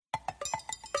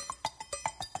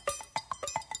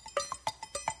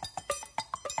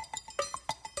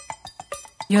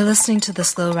You're listening to the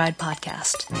Slow Ride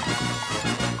Podcast.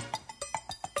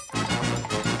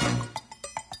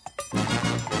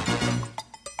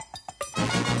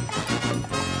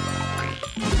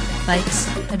 Bikes,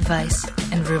 advice,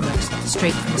 and rumors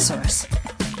straight from the source.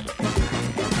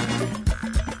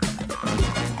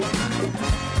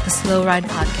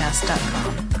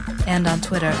 TheSlowRidePodcast.com and on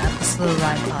Twitter at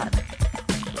TheSlowRidePod.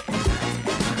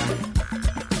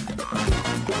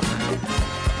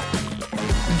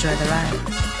 Enjoy the ride.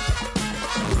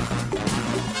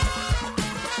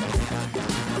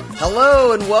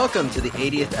 Hello and welcome to the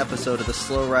 80th episode of the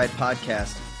Slow Ride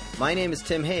Podcast. My name is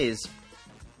Tim Hayes,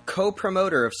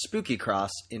 co-promoter of Spooky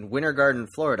Cross in Winter Garden,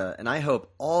 Florida, and I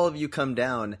hope all of you come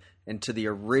down into the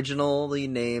originally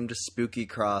named Spooky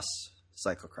Cross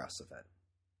cyclocross event.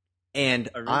 And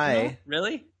Original?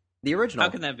 Really? The original. How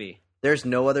can that be? There's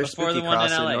no other Before Spooky the one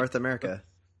Cross in in LA. North America.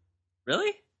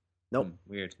 Really? Nope.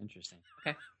 Weird. Interesting.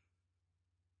 Okay.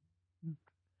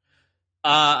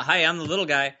 Hi, I'm the little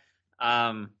guy.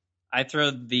 I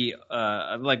throw the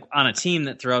like on a team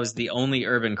that throws the only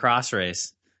urban cross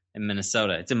race in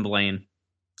Minnesota. It's in Blaine.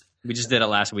 We just did it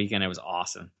last weekend. It was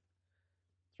awesome.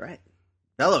 That's right.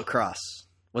 Velocross.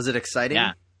 Was it exciting?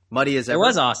 Yeah. Muddy as ever? It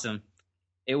was awesome.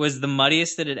 It was the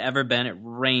muddiest it had ever been. It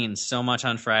rained so much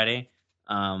on Friday.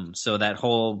 So that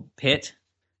whole pit,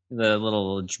 the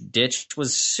little ditch,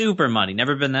 was super muddy.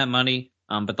 Never been that muddy.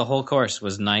 But the whole course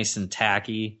was nice and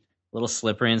tacky, a little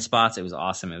slippery in spots. It was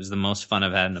awesome. It was the most fun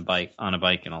I've had on a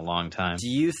bike in a long time. Do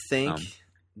you think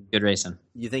good racing?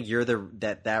 You think you're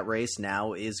that race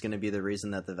now is going to be the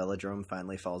reason that the velodrome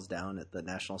finally falls down at the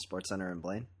National Sports Center in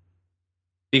Blaine?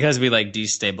 Because we like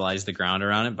destabilize the ground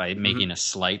around it by making a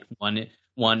slight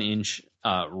one inch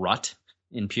rut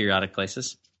in periodic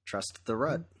places. Trust the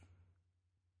rut.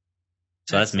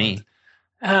 So that's me.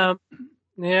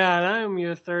 Yeah, and I'm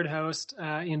your third host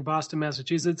in Boston,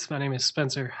 Massachusetts. My name is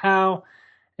Spencer Howe,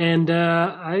 and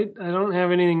I don't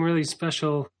have anything really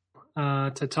special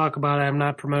to talk about. I'm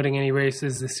not promoting any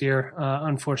races this year,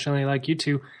 unfortunately, like you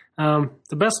two.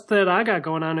 The best that I got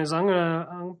going on is I'm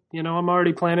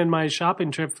already planning my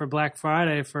shopping trip for Black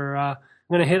Friday. I'm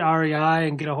gonna hit REI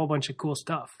and get a whole bunch of cool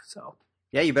stuff. So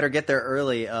yeah, you better get there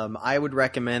early. I would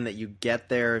recommend that you get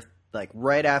there like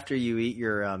right after you eat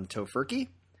your tofurkey.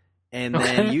 And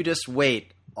then you just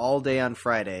wait all day on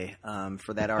Friday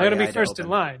for that REI I'm going to be first open.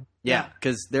 in line. Yeah,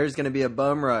 because there's going to be a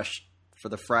bum rush for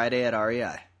the Friday at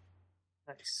REI.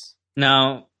 Nice.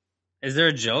 Now, is there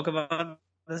a joke about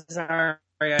this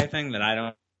REI thing that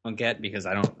I don't get because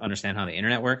I don't understand how the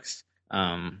internet works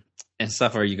and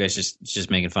stuff, or are you guys just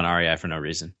making fun of REI for no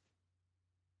reason?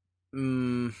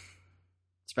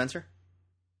 Spencer?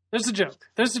 There's a joke.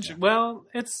 Well,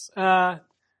 it's...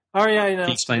 REI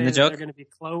announced explain the joke? They're going to be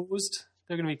closed.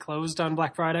 They're going to be closed on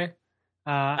Black Friday.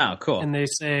 Oh, cool. And they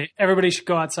say everybody should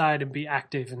go outside and be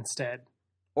active instead.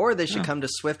 Or they should come to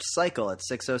Swift Cycle at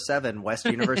 607 West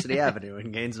University Avenue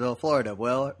in Gainesville, Florida,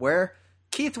 where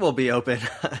Keith will be open.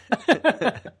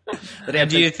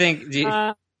 Do you think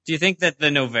that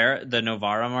the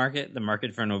Novara market, the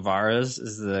market for Novaras,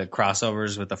 is the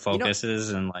crossovers with the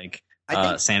Focuses and like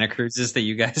Santa Cruzes that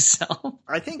you guys sell?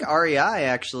 I think REI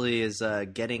actually is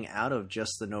getting out of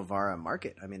just the Novara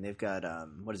market. I mean, they've got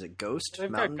what is it, Ghost?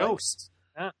 They've mountain got bikes?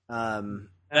 Ghost. Yeah.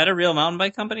 Is that a real mountain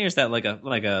bike company, or is that like a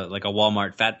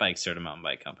Walmart fat bike sort of mountain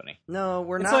bike company? No,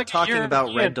 we're It's not like talking about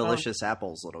Red European, Delicious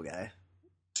apples, little guy.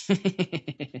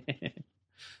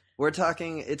 We're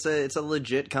talking. It's a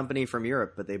legit company from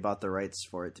Europe, but they bought the rights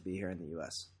for it to be here in the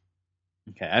U.S.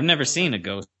 Okay, I've never seen a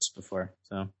Ghost before,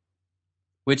 so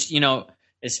which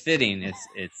is fitting. It's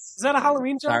Is that a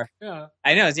Halloween joke? Yeah.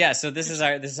 I know. Yeah. So this is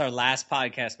our last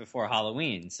podcast before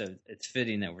Halloween, so it's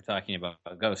fitting that we're talking about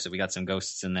ghosts. So we got some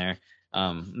ghosts in there.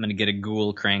 I'm gonna get a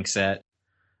ghoul crank set.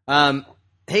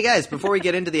 Hey guys, before we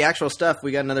get into the actual stuff,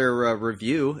 we got another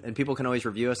review, and people can always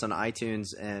review us on iTunes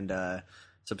and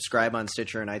subscribe on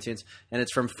Stitcher and iTunes. And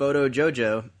it's from Photo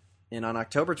Jojo, and on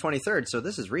October 23rd, so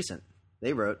this is recent.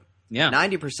 They wrote,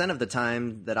 90% of the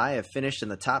time that I have finished in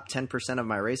the top 10% of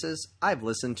my races, I've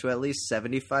listened to at least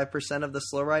 75% of the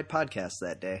Slow Ride podcast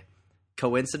that day.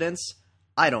 Coincidence?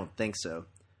 I don't think so.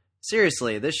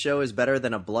 Seriously, this show is better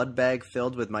than a blood bag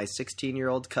filled with my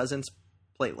 16-year-old cousin's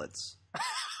platelets.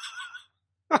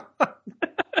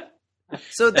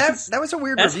 So that was a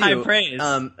weird that's review. High praise.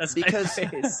 Because high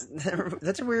praise.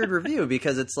 That's a weird review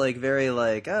because it's like very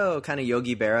like kind of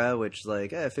Yogi Berra, which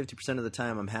like 50% of the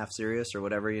time I'm half serious or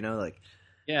whatever, different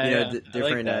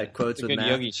quotes it's a with good math.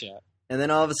 Yogi shot. And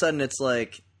then all of a sudden it's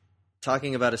like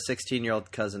talking about a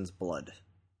 16-year-old cousin's blood.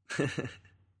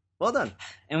 Well done.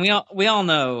 And we all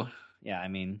know. Yeah, I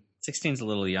mean, 16's a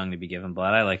little young to be given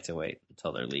blood. I like to wait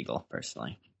until they're legal,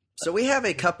 personally. So we have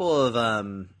a couple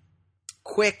of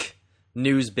quick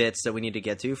news bits that we need to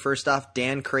get to. First off,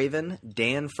 Dan Craven,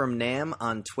 Dan from Nam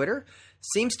on Twitter,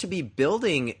 seems to be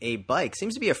building a bike,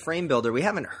 seems to be a frame builder. We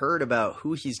haven't heard about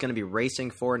who he's going to be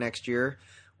racing for next year,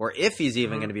 or if he's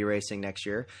even going to be racing next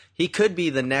year. He could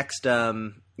be the next,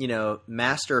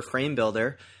 master frame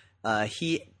builder.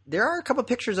 There are a couple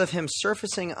pictures of him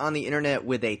surfacing on the internet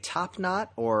with a top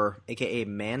knot, or AKA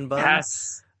man bun.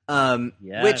 Yes.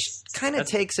 Yes. Which kind of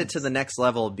takes it to the next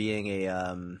level, being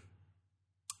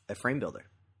a frame builder.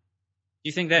 Do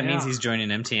you think that means he's joining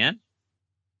MTN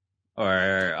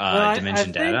or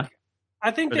Dimension Data?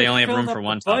 I think or they only have room for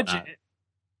one top knot.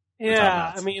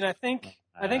 Yeah, I mean, I think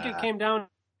it came down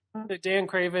to Dan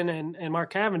Craven and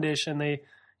Mark Cavendish, and they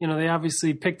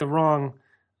obviously picked the wrong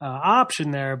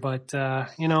option there. But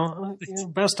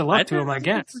best of luck to him, I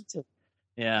guess.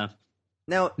 Yeah.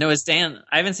 No, is Dan?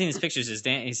 I haven't seen his pictures.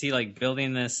 Is he like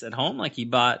building this at home? Like he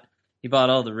bought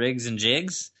all the rigs and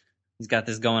jigs. He's got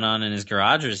this going on in his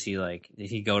garage, or did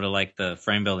he go to like the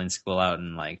frame building school out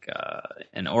in like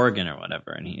in Oregon or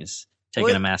whatever, and he's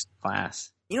taking a master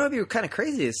class? You know, what'd be kind of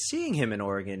crazy is seeing him in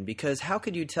Oregon, because how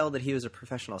could you tell that he was a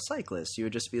professional cyclist? You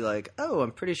would just be like, oh,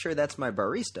 I'm pretty sure that's my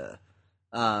barista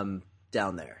down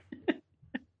there.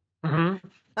 Mm-hmm.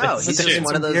 Oh, he's just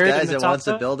one of those guys that wants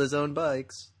to build his own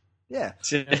bikes. Yeah.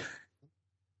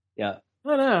 Yeah.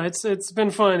 I don't know. It's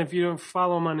been fun. If you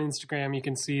follow him on Instagram, you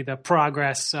can see the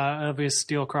progress of his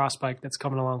steel cross bike that's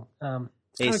coming along.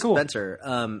 It's hey, cool.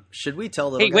 Spencer, should we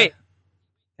tell the wait.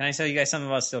 Can I tell you guys something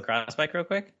about steel cross bike real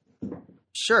quick?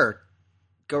 Sure.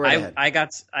 Go right ahead. I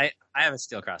have a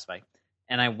steel cross bike,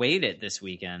 and I weighed it this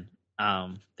weekend.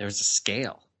 There was a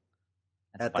scale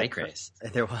at the bike race.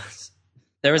 There was.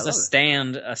 There was a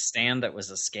stand that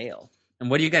was a scale. And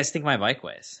what do you guys think my bike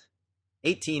weighs?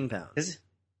 18 pounds.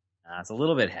 It's a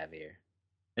little bit heavier.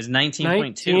 It's 19.2.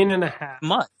 19 and a half.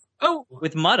 Mud. Oh.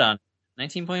 With mud on.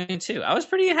 19.2. I was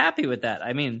pretty happy with that.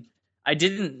 I mean, I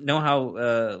didn't know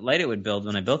how light it would build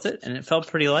when I built it, and it felt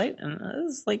pretty light, and it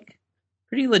was like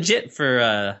pretty legit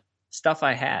for stuff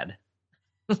I had,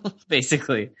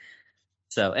 basically.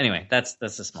 So anyway, that's a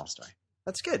small story.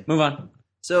 That's good. Move on.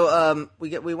 So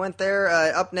we went there.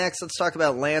 Up next, let's talk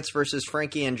about Lance versus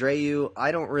Frankie Andreu.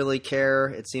 I don't really care.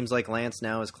 It seems like Lance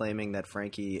now is claiming that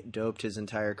Frankie doped his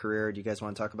entire career. Do you guys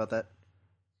want to talk about that?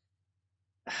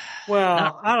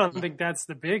 Well, I don't think that's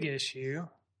the big issue.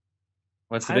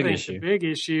 What's the big issue? The big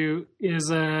issue is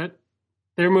that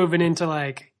they're moving into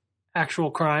like actual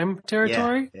crime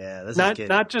territory. Yeah, this is good.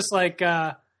 Not just like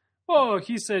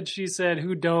he said, she said,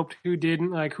 who doped, who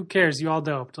didn't. Like, who cares? You all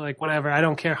doped. Like, whatever. I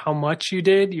don't care how much you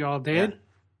did. You all did. Yeah.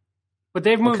 But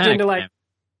they've moved into like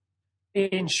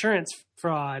insurance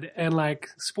fraud and like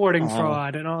sporting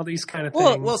fraud and all these kind of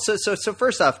things. Well, so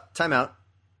first off, time out.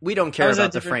 We don't care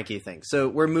about the Frankie thing. So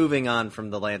we're moving on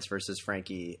from the Lance versus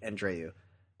Frankie Andreu.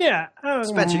 Yeah.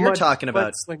 Spencer, you're talking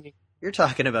about Jim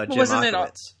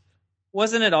Ochowicz.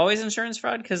 Wasn't it always insurance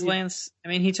fraud? Because Lance, I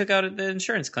mean, he took out the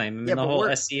insurance claim. I mean, the whole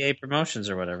SCA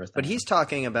promotions or whatever thing. But he's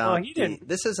talking about...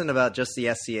 this isn't about just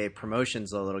the SCA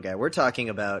promotions, the little guy. We're talking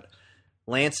about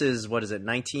Lance's,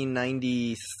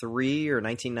 1993 or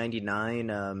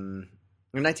 1999... or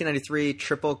 1993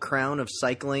 Triple Crown of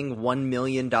Cycling $1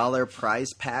 million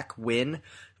prize pack win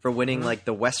for winning like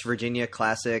the West Virginia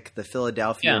Classic, the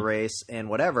Philadelphia race, and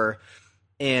whatever.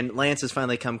 And Lance has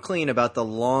finally come clean about the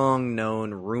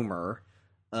long-known rumor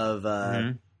of,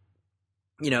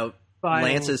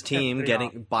 Lance's team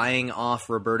buying off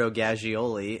Roberto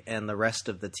Gaggioli and the rest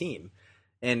of the team.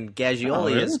 And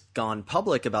Gaggioli has gone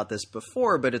public about this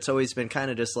before, but it's always been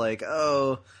kind of just like,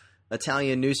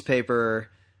 Italian newspaper,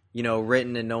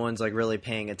 written and no one's like really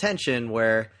paying attention,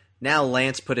 where now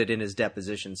Lance put it in his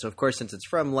deposition. So, of course, since it's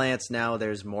from Lance, now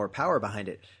there's more power behind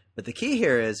it. But the key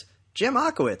here is Jim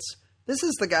Ochowicz. This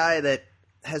is the guy that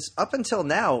has, up until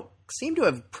now, seemed to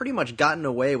have pretty much gotten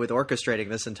away with orchestrating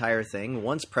this entire thing,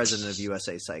 once president of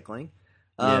USA Cycling.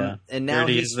 And now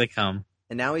they come.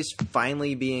 And now he's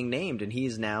finally being named, and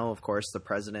he's now, of course, the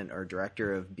president or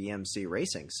director of BMC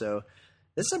Racing. So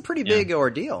this is a pretty big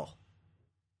ordeal.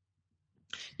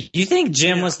 Do you think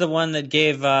Jim was the one that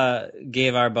gave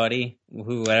our buddy,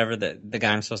 whoever the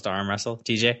guy I'm supposed to arm wrestle,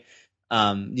 TJ?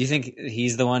 Do you think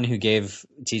he's the one who gave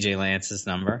TJ Lance's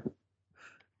number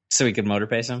so he could motor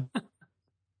pace him?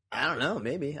 I don't know.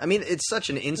 Maybe. I mean, it's such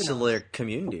an insular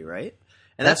community, right?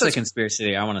 And that's the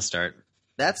conspiracy I want to start.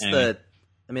 That's the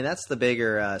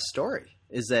bigger story,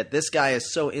 is that this guy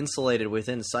is so insulated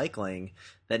within cycling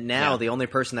that now the only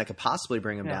person that could possibly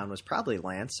bring him down was probably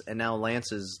Lance, and now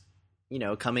Lance is,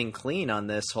 coming clean on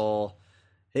this whole,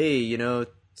 hey,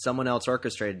 someone else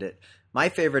orchestrated it. My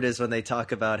favorite is when they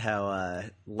talk about how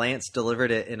Lance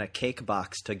delivered it in a cake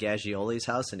box to Gaggioli's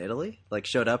house in Italy. Like,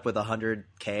 showed up with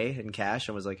 $100K in cash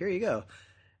and was like, here you go.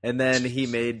 And then he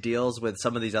made deals with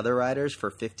some of these other riders for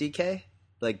 $50K.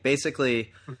 Like,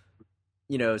 basically,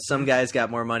 some guys got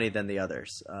more money than the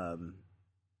others.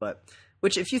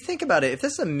 Which, if you think about it, if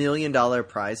this is $1 million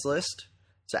prize list,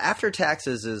 so after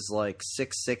taxes is like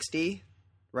 $660,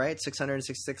 right?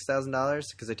 $666,000,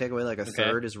 because they take away like a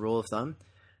third as rule of thumb.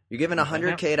 You're giving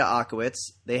 $100K to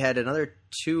Akowitz. They had another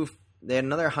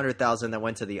 100,000 that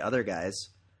went to the other guys.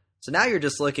 So now you're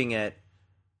just looking at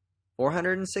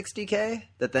 $460K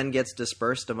that then gets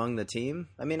dispersed among the team.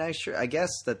 I mean, I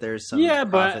guess that there's some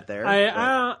profit there.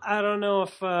 I don't know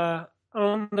if I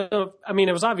mean,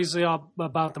 it was obviously all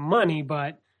about the money,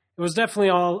 but it was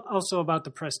definitely also about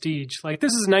the prestige. Like,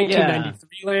 this is 1993,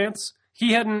 Lance.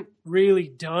 He hadn't really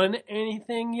done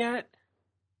anything yet.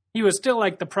 He was still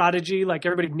like the prodigy. Like,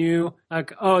 everybody knew,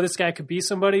 like, oh, this guy could be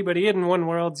somebody, but he hadn't won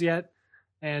Worlds yet.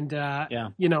 And,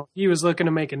 he was looking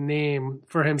to make a name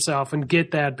for himself and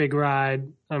get that big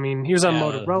ride. I mean, he was on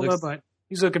Motorola, but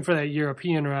he's looking for that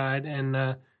European ride,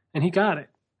 and he got it.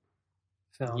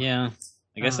 So yeah,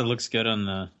 I guess it looks good on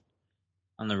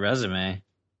the resume.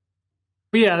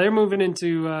 But yeah, they're moving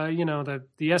into,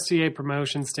 the SCA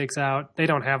Promotions takes out. They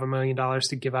don't have $1 million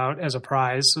to give out as a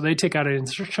prize, so they take out an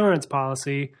insurance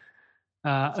policy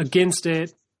against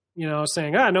it.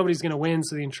 Saying, nobody's going to win.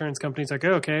 So the insurance company's like,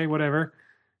 okay, whatever.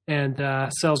 And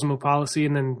sells them a policy.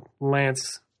 And then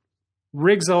Lance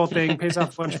rigs the whole thing, pays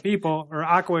off a bunch of people, or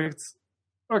Akowitz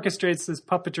orchestrates this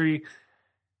puppetry.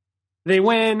 They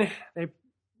win. They,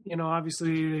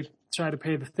 obviously they try to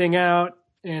pay the thing out.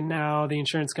 And now the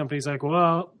insurance company's like,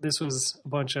 well, this was a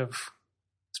bunch of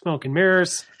smoke and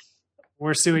mirrors.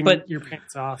 We're suing your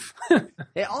pants off.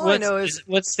 Hey, I know is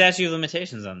what's statute of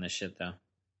limitations on this shit, though?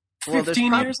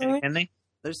 15 years, I think. Can they?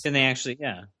 Can they actually?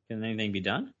 Yeah. Can anything be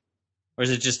done? Or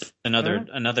is it just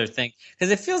another thing?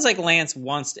 Because it feels like Lance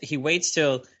he waits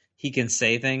till he can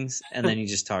say things and then he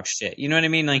just talks shit. You know what I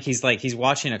mean? Like, he's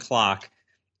watching a clock.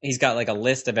 He's got like a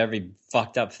list of every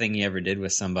fucked up thing he ever did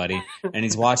with somebody, and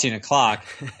he's watching a clock,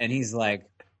 and he's like,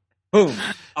 boom,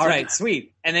 all right,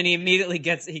 sweet. And then he immediately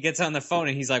gets on the phone,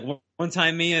 and he's like, one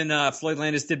time me and Floyd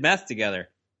Landis did meth together,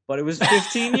 but it was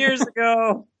 15 years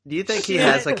ago. Do you think he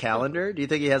has a calendar? Do you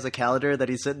think he has a calendar that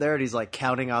he's sitting there and he's like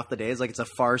counting off the days, like it's a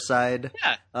Far Side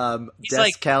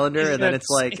desk calendar, and then it's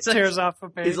like tears off a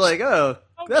page. He's like, oh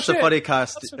that's shit. A funny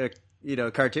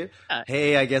cartoon. Yeah.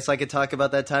 Hey, I guess I could talk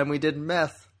about that time we did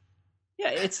meth. Yeah,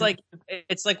 it's like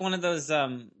one of those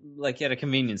like at a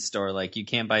convenience store, like you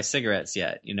can't buy cigarettes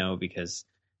yet, because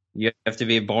you have to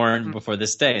be born before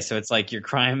this day. So it's like your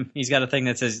crime. He's got a thing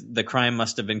that says the crime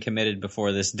must have been committed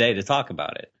before this day to talk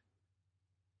about it.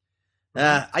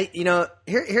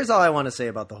 Here's all I want to say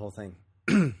about the whole thing.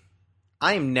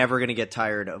 I am never going to get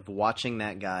tired of watching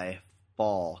that guy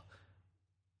fall.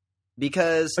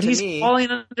 Because he's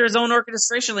falling under his own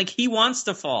orchestration. Like, he wants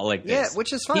to fall like this. Yeah,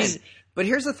 which is fine. But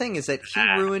here's the thing is that he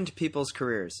ruined people's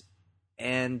careers.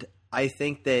 And I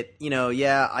think that,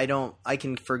 I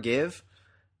can forgive,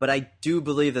 but I do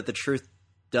believe that the truth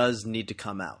does need to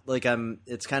come out. Like,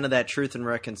 it's kind of that truth and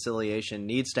reconciliation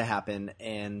needs to happen.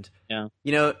 And,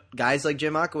 guys like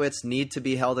Jim Akowitz need to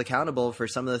be held accountable for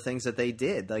some of the things that they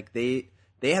did. Like, they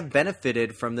have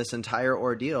benefited from this entire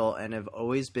ordeal and have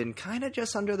always been kind of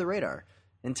just under the radar.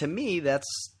 And to me,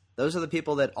 those are the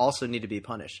people that also need to be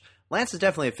punished. Lance is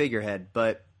definitely a figurehead,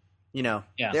 but,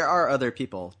 there are other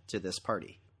people to this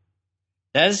party.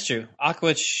 That is true.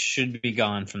 Akowitz should be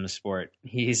gone from the sport.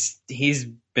 He's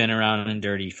been around and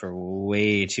dirty for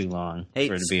way too long for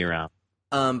him to be around.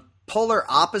 Polar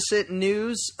opposite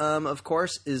news, of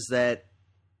course, is that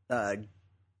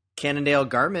Cannondale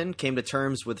Garmin came to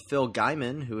terms with Phil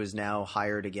Guyman, who is now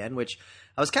hired again, which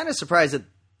I was kind of surprised at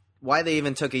why they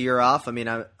even took a year off. I mean,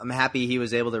 I'm happy he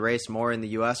was able to race more in the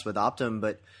U.S. with Optum,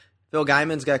 but Phil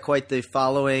Guyman's got quite the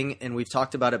following, and we've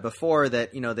talked about it before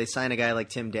that, they sign a guy like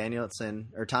Tom Danielson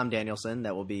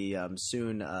that will be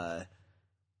soon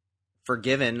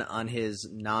forgiven on his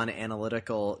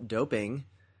non-analytical doping.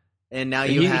 And now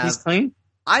he's clean?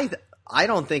 I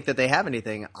don't think that they have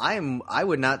anything. I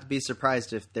would not be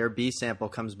surprised if their B sample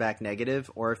comes back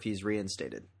negative or if he's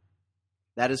reinstated.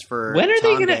 That is for when are Tom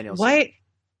they gonna, Danielson. Why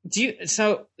do you?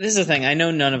 So this is the thing. I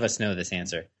know none of us know this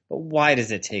answer, but why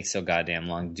does it take so goddamn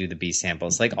long to do the B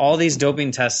samples? Like, all these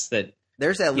doping tests that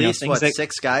there's at least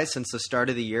 6 guys since the start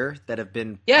of the year that have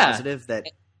been positive.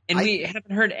 We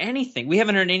haven't heard anything. We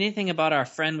haven't heard anything about our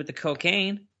friend with the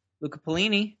cocaine, Luca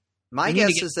Polini. My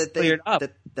guess is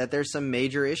that that there's some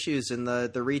major issues in the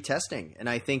retesting. And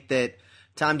I think that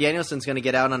Tom Danielson's going to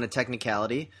get out on a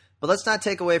technicality. But let's not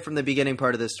take away from the beginning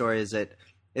part of this story is that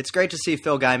it's great to see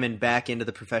Phil Guyman back into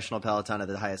the professional peloton at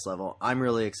the highest level. I'm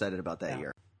really excited about that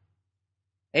year.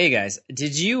 Hey guys,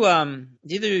 did either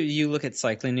of you look at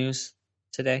cycling news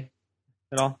today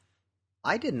at all?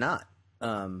 I did not.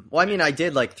 Well, I mean, I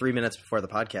did like 3 minutes before the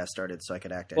podcast started, so I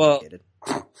could act educated.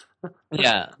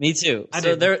 Yeah, me too.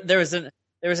 So there was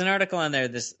an article on there.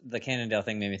 The Cannondale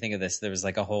thing made me think of this. There was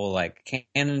like a whole like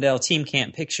Cannondale team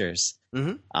camp pictures.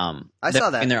 Mm-hmm. I saw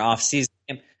that in their off season.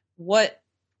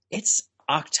 It's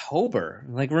October.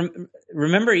 Like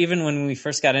remember, even when we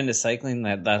first got into cycling,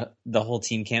 that the whole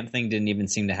team camp thing didn't even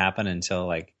seem to happen until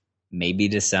like maybe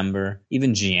December,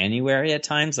 even January at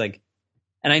times. Like.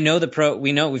 And I know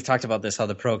we've talked about this, how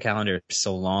the pro calendar is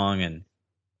so long and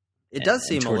it does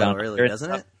seem a little early,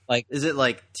 doesn't it? Like, is it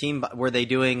like were they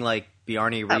doing like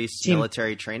Bjarne Riis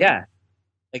military training? Yeah.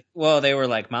 Like, well, they were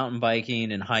like mountain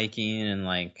biking and hiking and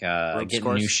like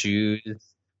getting new shoes,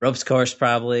 ropes course,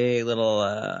 probably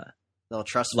little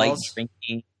trust light falls.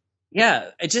 drinking. Yeah.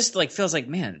 It just like feels like,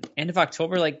 man, end of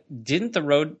October. Like, didn't the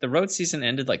road season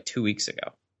ended like 2 weeks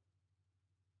ago?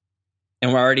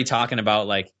 And we're already talking about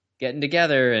like, getting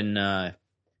together and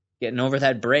getting over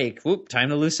that break. Whoop! Time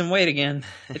to lose some weight again.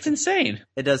 It's insane.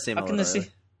 It does seem a little early.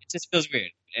 It just feels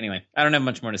weird. Anyway, I don't have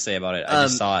much more to say about it. I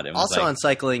just saw it. And also on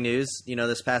cycling news,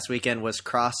 this past weekend was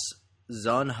Cross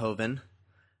Zonhoven,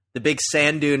 the big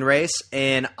sand dune race.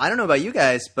 And I don't know about you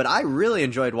guys, but I really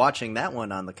enjoyed watching that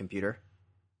one on the computer.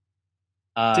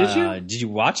 Did you? Did you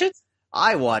watch it?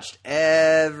 I watched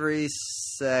every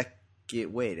second.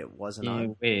 Wait, it wasn't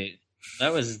on. Wait.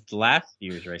 That was last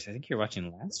year's race. I think you're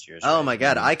watching last year's race. Oh my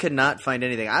god, I could not find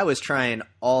anything. I was trying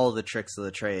all the tricks of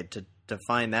the trade to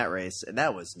find that race, and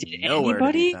that was nowhere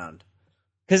to be found.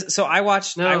 Because I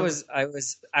watched. No. I was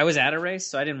at a race,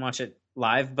 so I didn't watch it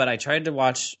live. But I tried to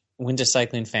watch Winter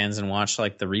Cycling Fans and watch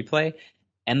like the replay,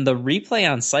 and the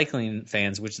replay on Cycling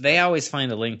Fans, which they always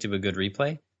find a link to a good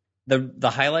replay. The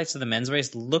highlights of the men's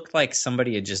race looked like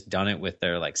somebody had just done it with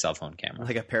their like cell phone camera,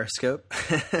 like a periscope.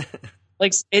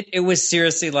 Like it was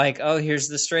seriously like, oh, here's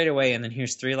the straightaway, and then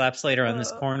here's 3 laps later on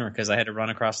this corner because I had to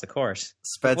run across the course.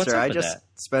 Spencer, I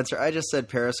just said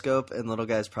periscope, and little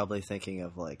guy's probably thinking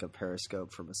of like a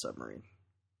periscope from a submarine.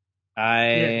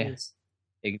 I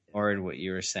ignored what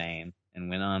you were saying and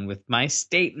went on with my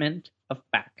statement of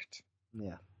fact.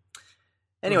 Yeah.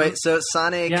 Anyway, so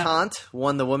Sane Kant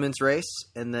won the women's race,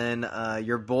 and then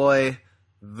your boy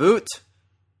Wout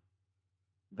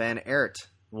van Aert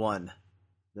won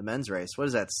the men's race. What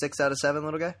is that? 6 out of 7,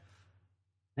 little guy? I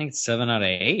think it's 7 out of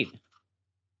 8.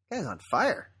 Guy's on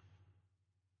fire.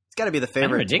 It's got to be the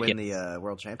favorite to win the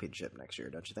world championship next year,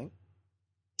 don't you think?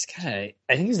 I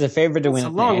think he's the favorite to win. It's a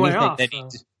long way off.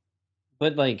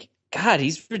 But like, God,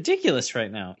 he's ridiculous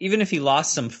right now. Even if he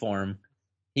lost some form,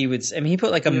 he would. I mean, he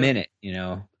put like a minute,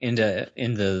 into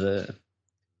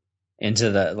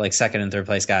the like second and third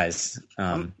place guys.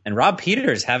 And Rob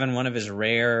Peters having one of his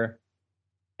rare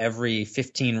every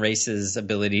 15 races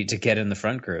ability to get in the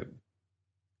front group.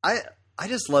 I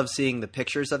just love seeing the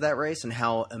pictures of that race and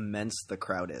how immense the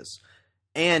crowd is.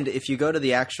 And if you go to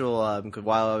the actual,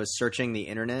 while I was searching the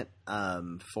internet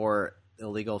for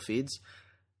illegal feeds,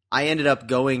 I ended up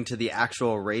going to the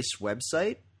actual race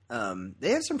website.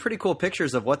 They have some pretty cool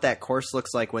pictures of what that course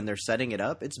looks like when they're setting it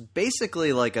up. It's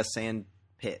basically like a sand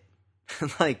pit.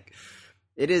 Like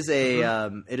it is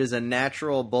a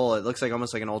natural bowl. It looks like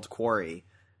almost like an old quarry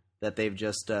that they've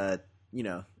just,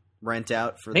 rent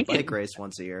out for the bike race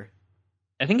once a year.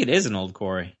 I think it is an old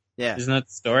quarry. Yeah. Isn't that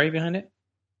the story behind it?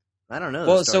 I don't know.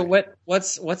 Well, so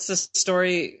what's the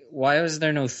story? Why was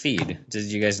there no feed? Did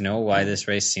you guys know why this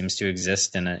race seems to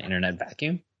exist in an internet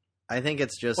vacuum? I think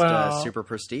it's just super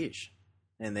prestige,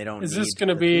 and they don't. Is this going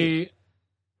to be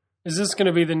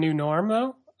the new norm,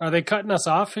 though? Are they cutting us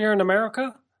off here in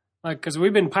America? Like, because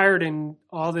we've been pirating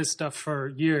all this stuff for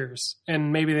years,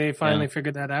 and maybe they finally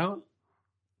figured that out.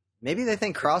 Maybe they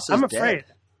think Cross is dead.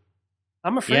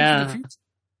 I'm afraid for the future.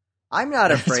 I'm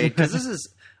not afraid because this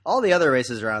is all the other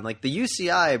races around. Like the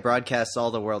UCI broadcasts all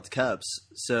the World Cups,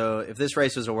 so if this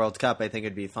race was a World Cup, I think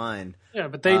it'd be fine. Yeah,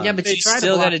 but they try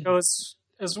to block those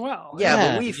as well.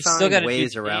 Yeah, but we found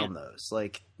ways around those.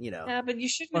 Like Yeah, but you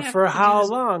shouldn't. But have for to how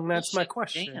long? That's my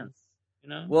question.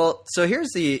 Dance, Well, so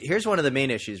here's one of the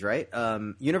main issues, right?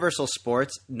 Universal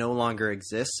Sports no longer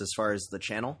exists as far as the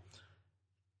channel.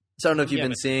 So I don't know if you've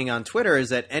been seeing on Twitter is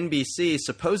that NBC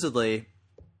supposedly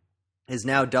is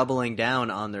now doubling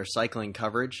down on their cycling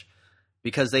coverage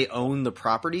because they own the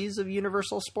properties of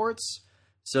Universal Sports.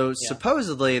 So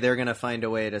supposedly they're going to find a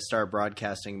way to start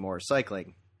broadcasting more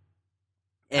cycling.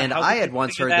 And I had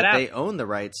once heard that they own the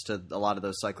rights to a lot of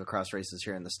those cyclocross races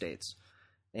here in the States.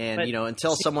 And,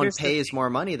 until someone pays more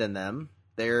money than them,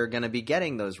 they're going to be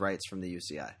getting those rights from the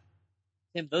UCI.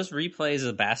 Yeah, those replays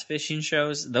of bass fishing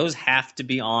shows, those have to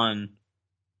be on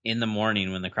in the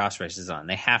morning when the cross race is on.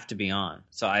 They have to be on.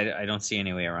 So I don't see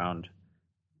any way around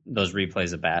those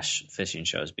replays of bass fishing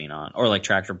shows being on. Or like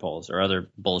tractor pulls or other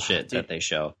bullshit that they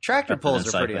show. Tractor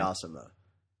pulls are pretty awesome, though.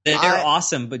 They're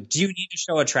awesome, but do you need to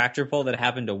show a tractor pull that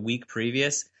happened a week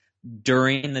previous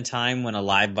during the time when a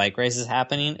live bike race is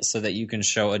happening so that you can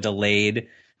show a delayed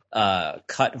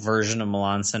cut version of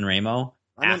Milan-San Remo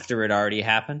after it already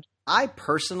happened? I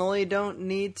personally don't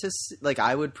need to see,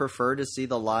 I would prefer to see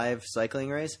the live cycling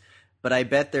race, but I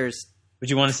bet there's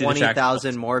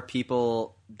 20,000 more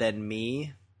people than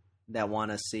me that want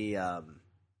to see,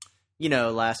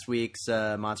 last week's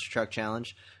Monster Truck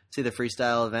Challenge. See the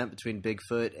freestyle event between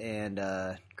Bigfoot and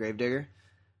Gravedigger.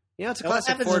 It's a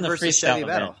classic Ford versus Chevy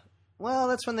battle. Well,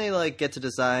 that's when they get to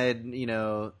decide,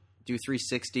 do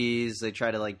 360s. They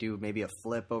try to do maybe a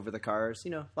flip over the cars.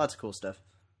 Lots of cool stuff.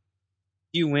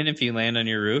 You win if you land on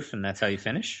your roof, and that's how you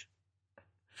finish?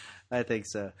 I think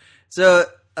so. So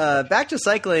back to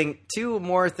cycling. Two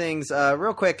more things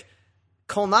real quick.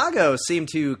 Colnago seemed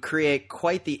to create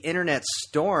quite the internet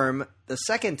storm, the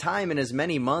second time in as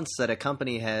many months that a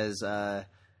company has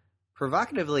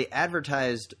provocatively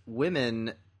advertised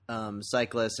women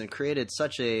cyclists and created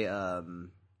such a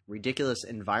ridiculous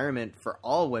environment for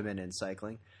all women in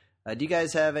cycling. Do you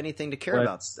guys have anything to care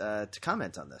about to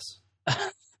comment on this?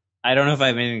 I don't know if I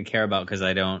have anything to care about because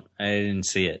I didn't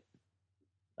see it.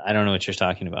 I don't know what you're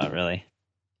talking about, really.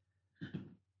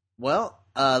 Well,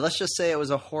 let's just say it was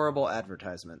a horrible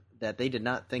advertisement that they did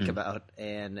not think about,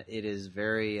 and it is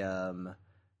very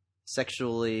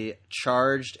sexually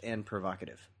charged and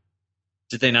provocative.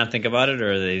 Did they not think about it,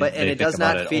 or they? And it does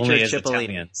not feature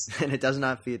Cipollini. And it does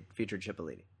not feature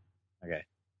Cipollini. Okay.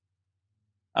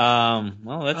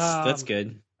 Well, that's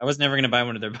good. I was never going to buy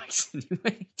one of their bikes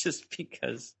anyway, just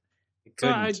because I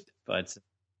couldn't.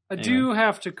 I do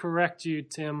have to correct you,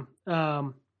 Tim.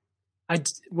 I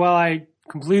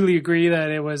completely agree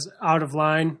that it was out of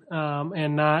line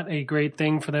and not a great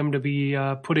thing for them to be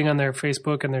putting on their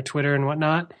Facebook and their Twitter and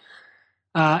whatnot.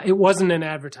 It wasn't an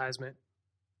advertisement.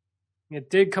 It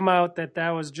did come out that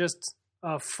was just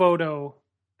a photo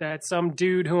that some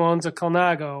dude who owns a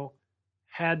Colnago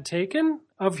had taken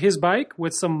of his bike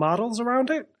with some models around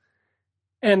it.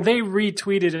 And they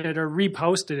retweeted it or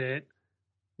reposted it,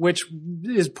 which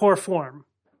is poor form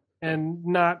and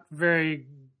not very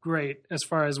great as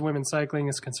far as women's cycling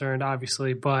is concerned,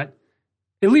 obviously. But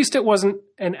at least it wasn't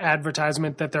an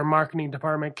advertisement that their marketing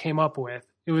department came up with.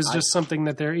 It was just something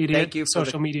that their idiot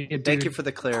social media dude thank you for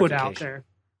the clarification. Put out there.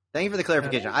 Thank you for the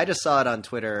clarification. I just saw it on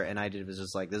Twitter, and I was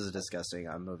just like, this is disgusting.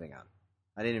 I'm moving on.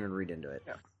 I didn't even read into it.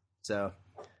 Yeah. So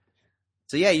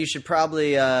yeah, you should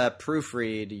probably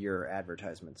proofread your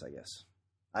advertisements, I guess.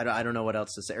 I don't know what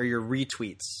else to say. Or your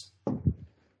retweets.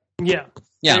 Yeah.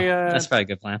 Yeah, that's probably a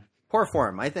good plan. Poor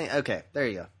form, I think. Okay, there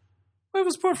you go. It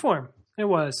was poor form. It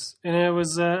was. And it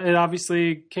was. It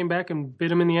obviously came back and bit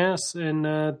them in the ass, and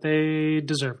they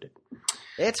deserved it.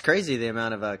 It's crazy the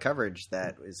amount of coverage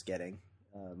that is getting.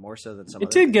 More so than some. It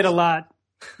did get a lot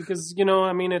because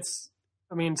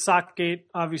Sockgate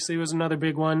obviously was another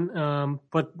big one,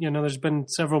 but there's been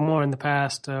several more in the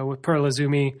past with Pearl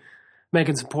Izumi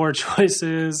making some poor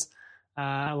choices,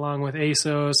 along with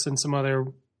ASOS and some other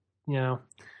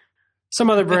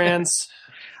brands.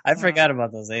 I forgot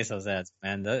about those ASOS ads,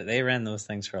 man. They ran those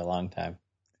things for a long time,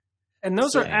 and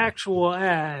those are actual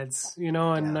ads,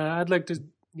 And I'd like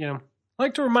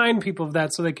to remind people of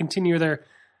that so they continue their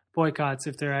boycotts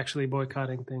if they're actually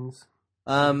boycotting things.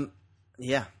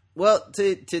 Yeah. Well,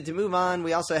 to move on,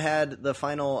 we also had the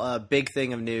final big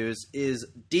thing of news is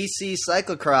DC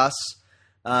Cyclocross.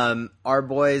 Our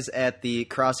boys at the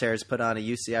Crosshairs put on a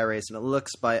UCI race, and it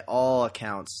looks by all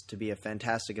accounts to be a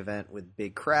fantastic event with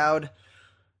big crowd.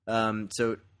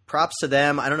 So props to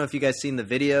them. I don't know if you guys seen the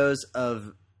videos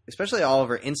of, especially all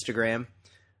over Instagram,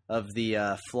 of the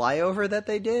flyover that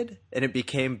they did, and it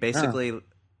became basically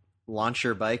launch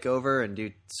your bike over and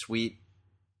do sweet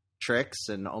tricks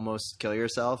and almost kill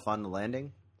yourself on the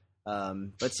landing.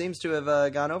 But seems to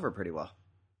have gone over pretty well.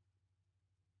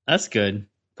 That's good.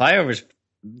 Flyovers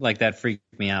like that freak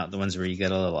me out, the ones where you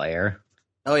get a little air.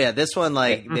 Oh, yeah. This one,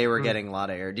 they were getting a lot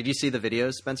of air. Did you see the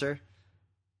videos, Spencer?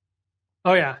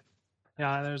 Oh, yeah.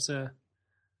 Yeah, there's a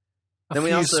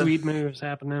few sweet moves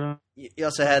happening. You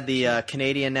also had the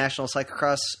Canadian National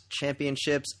Cyclocross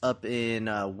Championships up in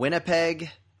Winnipeg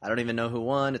I don't even know who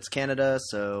won. It's Canada,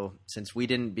 so since we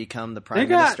didn't become the prime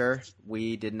minister,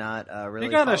 we did not really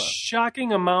They got follow. a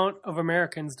shocking amount of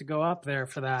Americans to go up there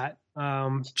for that.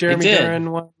 Jeremy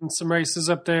Guerin won some races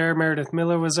up there. Meredith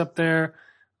Miller was up there.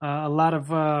 A lot of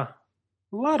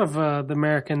the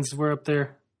Americans were up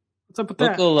there. What's up with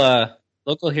that?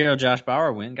 Local hero Josh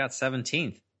Bauer got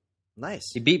 17th.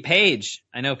 Nice. He beat Paige.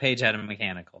 I know Paige had a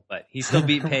mechanical, but he still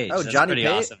beat Paige. Oh, That's Johnny pretty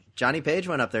Page. awesome. Johnny Page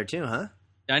went up there too, huh?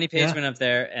 Johnny Page went up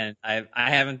there, and I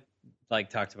haven't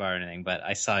talked about or anything, but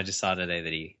I just saw today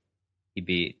that he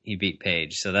beat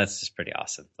Page, so that's just pretty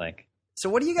awesome. So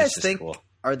what do you guys think cool.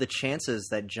 are the chances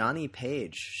that Johnny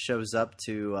Page shows up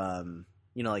to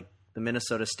the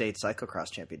Minnesota State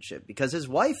Cyclocross Championship? Because his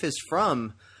wife is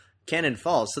from Cannon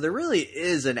Falls, so there really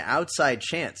is an outside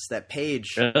chance that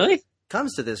Page really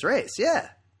comes to this race. Yeah,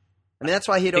 I mean that's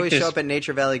why he'd always show up at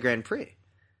Nature Valley Grand Prix.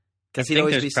 I think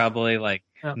there's probably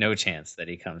no chance that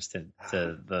he comes to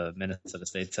the Minnesota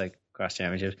State Cyclocross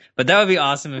Championships, but that would be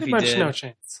awesome if he did. No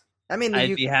chance. I mean,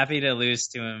 I'd be happy to lose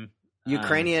to him.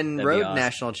 Ukrainian road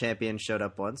national champion showed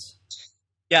up once.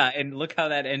 Yeah, and look how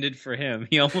that ended for him.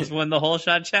 He almost won the whole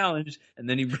shot challenge, and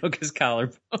then he broke his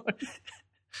collarbone.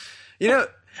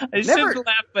 I shouldn't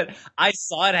laugh, but I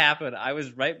saw it happen. I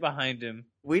was right behind him.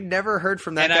 We'd never heard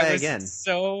from that guy again.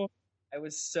 I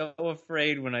was so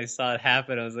afraid when I saw it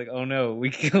happen. I was like, "Oh no, we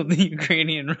killed the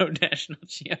Ukrainian road national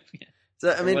champion."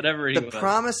 So I mean, whatever the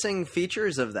promising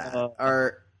features of that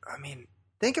are. I mean,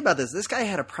 think about this. This guy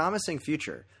had a promising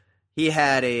future. He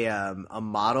had a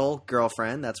model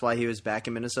girlfriend. That's why he was back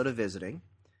in Minnesota visiting.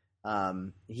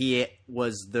 He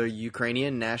was the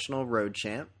Ukrainian national road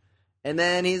champ. And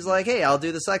then he's like, hey, I'll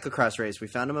do the cyclocross race. We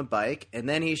found him a bike. And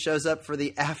then he shows up for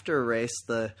the after race,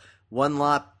 the one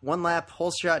lap whole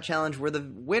shot challenge, where the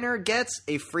winner gets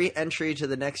a free entry to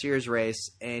the next year's race.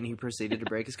 And he proceeded to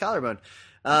break his collarbone.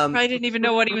 I didn't even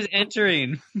know what he was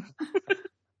entering.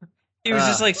 He was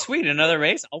just like, sweet, another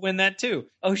race. I'll win that too.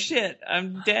 Oh shit,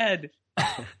 I'm dead.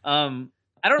 I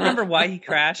don't remember why he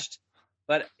crashed,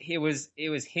 but it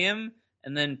was him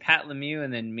and then Pat Lemieux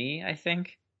and then me, I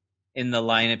think, in the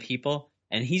line of people.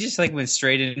 And he just went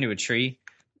straight into a tree.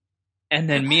 And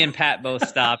then me and Pat both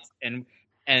stopped and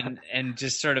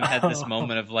just sort of had this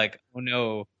moment of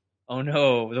oh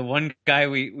no, the one guy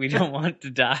we don't want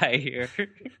to die here.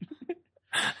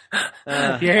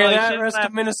 You hear that, rest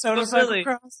of Minnesota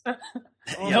Cyclocross?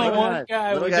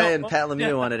 Little guy and Pat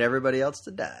Lemieux wanted everybody else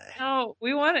to die. No,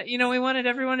 we wanted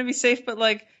everyone to be safe, but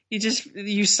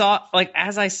you saw,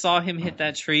 as I saw him hit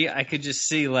that tree, I could just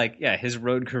see his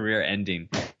road career ending.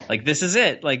 This is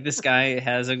it. This guy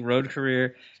has a road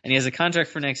career and he has a contract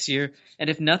for next year, and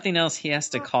if nothing else, he has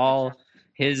to call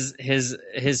his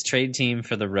trade team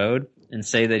for the road and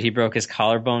say that he broke his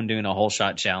collarbone doing a whole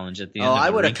shot challenge at the end of the I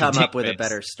would have come up with race. a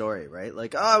better story, right?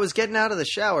 I was getting out of the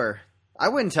shower. I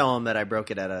wouldn't tell him that I broke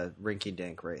it at a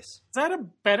rinky-dink race. Is that a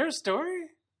better story?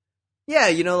 Yeah,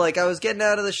 I was getting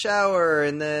out of the shower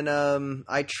and then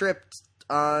I tripped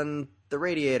on the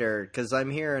radiator because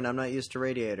I'm here and I'm not used to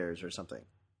radiators or something.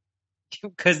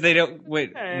 Because they don't...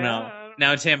 Wait, no.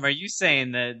 Now, Tim, are you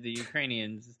saying that the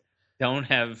Ukrainians don't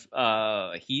have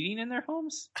heating in their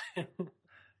homes?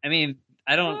 I mean,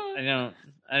 I don't know.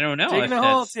 Digging a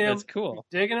hole, Tim. That's cool.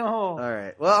 Digging a hole. All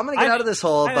right. Well, I'm going to get out of this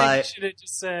hole by... I think you should have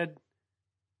just said,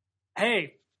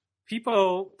 hey,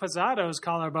 Pipo Pozzado's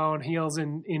collarbone heals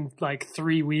in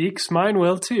 3 weeks. Mine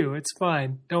will too. It's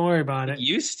fine. Don't worry about it. It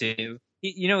used to.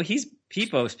 He's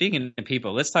Pipo. Speaking of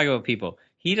Pipo, let's talk about Pipo.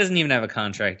 He doesn't even have a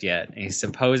contract yet. And he's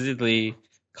supposedly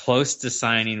close to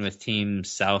signing with Team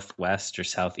Southwest or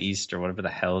Southeast or whatever the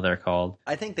hell they're called.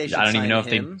 I think they should I don't sign even know if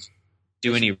him. they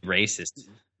do any races,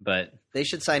 but they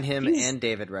should sign him and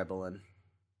David Rebelin.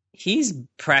 He's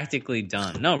practically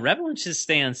done. No, Rebelin should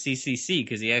stay on CCC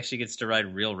because he actually gets to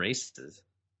ride real races,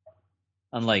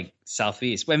 unlike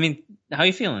Southeast. I mean, how are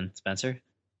you feeling, Spencer?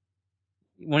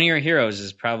 One of your heroes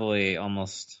is probably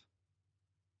almost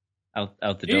out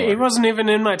the door. He wasn't even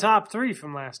in my top 3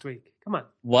 from last week. Come on.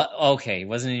 What? Okay, he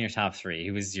wasn't in your top 3.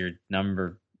 He was your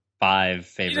number 5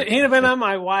 favorite. He'd have been on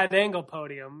my wide angle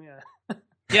podium.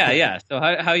 Yeah. Yeah. So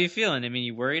how are you feeling? I mean,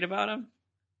 you worried about him?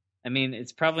 I mean,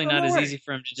 it's probably not as easy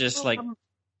for him to just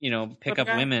pick up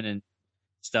women and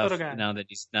stuff now that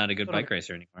he's not a good bike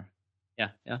racer anymore. Yeah.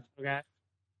 Okay.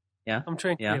 Yeah. I'm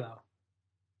tranquilo.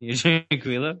 You're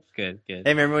tranquilo? Good. Hey,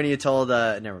 remember when you told?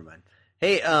 Never mind.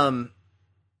 Hey,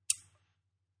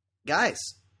 guys,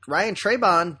 Ryan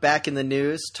Trebon back in the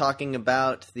news talking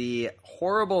about the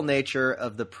horrible nature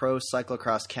of the pro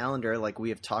cyclocross calendar, like we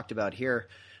have talked about here.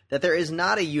 That there is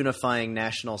not a unifying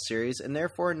national series, and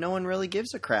therefore no one really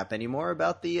gives a crap anymore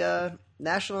about the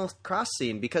national cross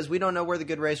scene because we don't know where the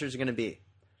good racers are going to be.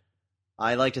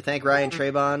 I'd like to thank Ryan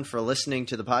Trebon for listening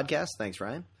to the podcast. Thanks,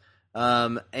 Ryan.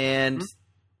 And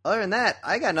other than that,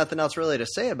 I got nothing else really to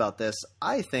say about this.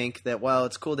 I think that while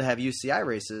it's cool to have UCI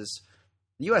races,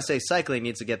 USA Cycling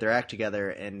needs to get their act together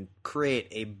and create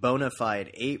a bona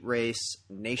fide 8-race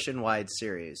nationwide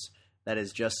series that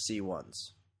is just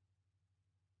C1s.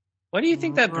 What do you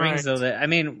think that brings, though? I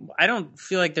mean, I don't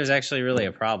feel like there's actually really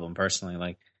a problem, personally.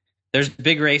 Like, there's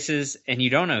big races, and you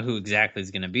don't know who exactly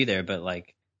is going to be there, but,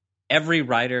 like, every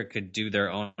rider could do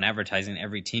their own advertising.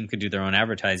 Every team could do their own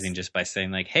advertising just by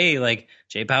saying, like, hey, like,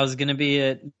 J-Pow is going to be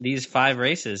at these 5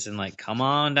 races, and, like, come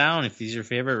on down if he's your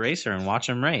favorite racer and watch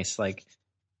him race. Like,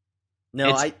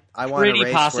 no, I want a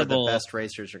race where the best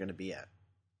racers are going to be at.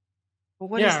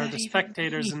 Well, the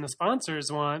spectators and the sponsors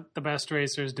want the best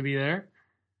racers to be there.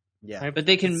 Yeah, but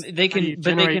they can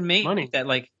make money. That,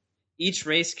 like, each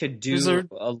race could do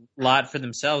a lot for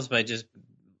themselves by just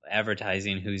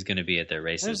advertising who's going to be at their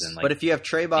races. And, like, but if you have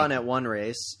Trebon at one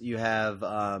race, you have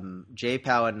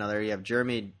J-Pow at another, you have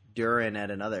Jeremy Duran at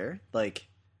another. Like,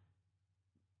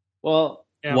 well,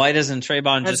 why doesn't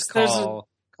Trebon just call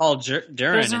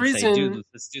Duran and say, dude,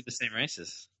 let's do the same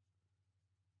races?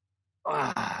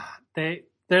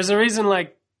 There's a reason,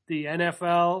 like, the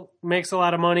NFL makes a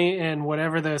lot of money, and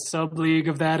whatever the sub league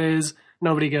of that is,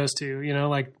 nobody goes to. You know,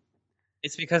 like,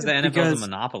 it's because the NFL is a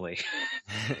monopoly.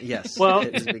 Yes, well,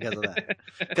 it is because of that.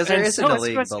 Because there isn't a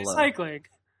league below. Cycling.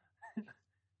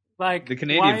 Like the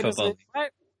Canadian football.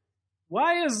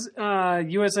 Why is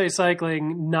USA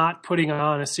Cycling not putting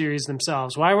on a series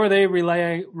themselves? Why were they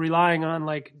relying on,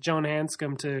 like, Joan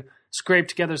Hanscom to scrape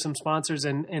together some sponsors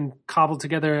and cobble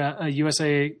together a US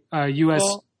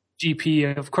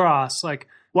GP of cross? Like,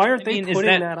 why aren't they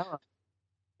putting that on?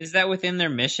 Is that within their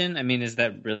mission? I mean, is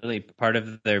that really part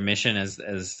of their mission as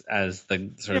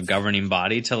the sort of governing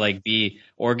body to, like, be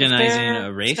organizing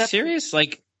a race series?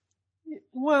 Like,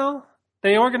 well,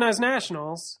 they organize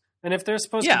nationals, and if they're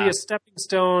supposed to be a stepping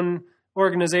stone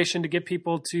organization to get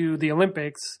people to the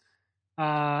Olympics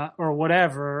or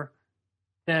whatever,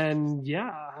 then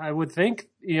I would think,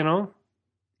 you know,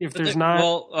 if there's not.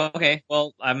 Well, okay.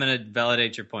 Well, I'm going to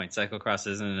validate your point. Cyclocross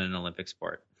isn't an Olympic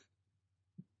sport.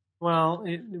 Well,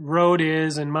 road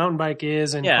is, and mountain bike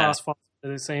is, and cross falls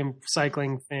into the same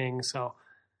cycling thing. So,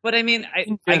 but I mean,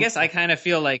 I guess I kind of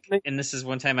feel like, and this is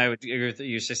one time I would agree with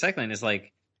you. Cycling is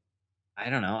like,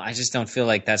 I don't know. I just don't feel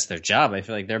like that's their job. I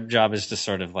feel like their job is to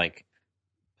sort of, like,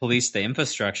 police the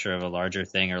infrastructure of a larger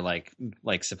thing, or like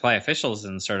supply officials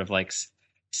and sort of, like,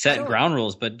 set ground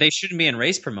rules. But they shouldn't be in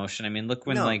race promotion. I mean, look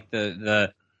when like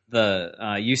the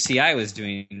UCI was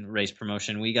doing race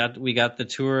promotion. We got the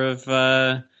tour of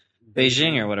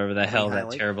Beijing or whatever the hell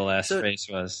that terrible ass race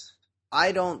was.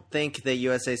 I don't think that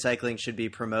USA Cycling should be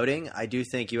promoting. I do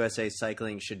think USA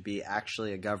Cycling should be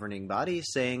actually a governing body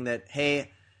saying that,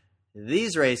 hey,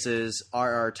 these races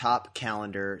are our top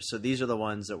calendar, so these are the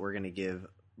ones that we're going to give,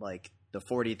 like, the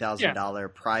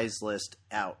 $40,000 prize list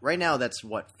out. Right now, that's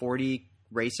 40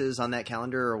 races on that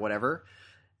calendar or whatever.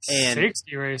 And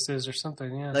 60 races or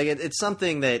something, yeah. Like, it's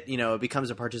something that, you know, it becomes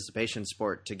a participation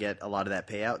sport to get a lot of that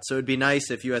payout. So it'd be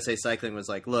nice if USA Cycling was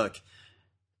like, look,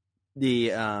 the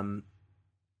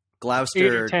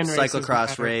Gloucester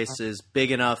cyclocross race is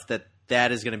big enough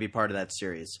that is going to be part of that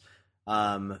series.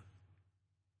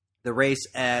 The race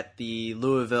at the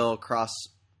Louisville cross,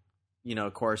 you know,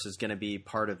 course is going to be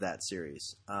part of that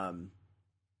series.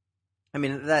 I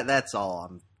mean, that's all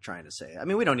I'm trying to say. I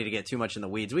mean, we don't need to get too much in the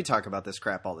weeds. We talk about this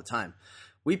crap all the time.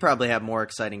 We probably have more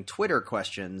exciting Twitter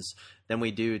questions than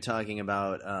we do talking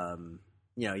about,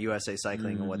 you know, USA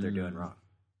Cycling and what they're doing wrong.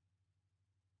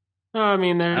 No, I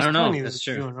mean, there's plenty that's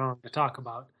doing wrong to talk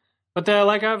about. But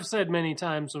like I've said many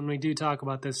times when we do talk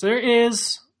about this, there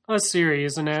is a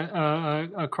series,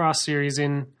 a cross series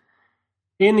in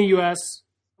the U.S.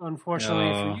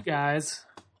 Unfortunately for you guys,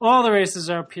 all the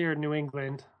races are up here in New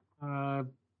England.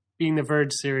 Being the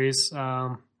Verge series.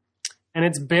 And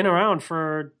it's been around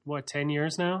for 10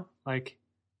 years now? Like,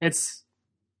 it's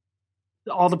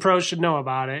all the pros should know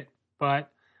about it,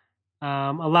 but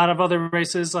a lot of other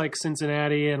races like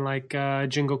Cincinnati and like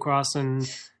Jingle Cross and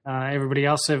everybody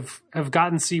else have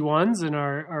gotten C1s and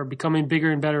are becoming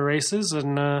bigger and better races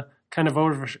and kind of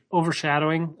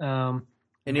overshadowing.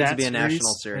 It needs to be a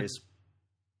national series.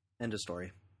 End of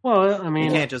story. Well, I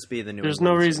mean, it can't just be the New There's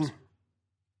England no reason. series.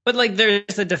 But, like,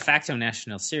 there's a de facto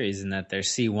national series in that there's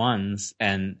C1s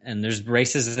and there's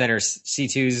races that are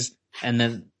C2s and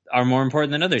then are more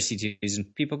important than other C2s,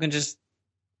 and people can just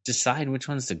decide which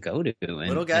ones to go to.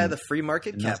 Little guy, the free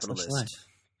market capitalist.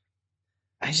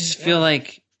 I just feel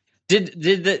like Did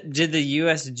the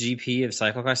USGP of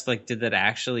cyclocross, like, did that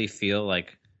actually feel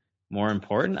like more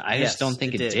important? I just don't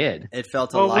think it did. It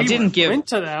felt a Well, lot. we I didn't give. went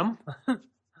to them.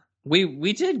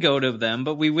 We did go to them,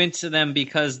 but we went to them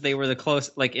because they were the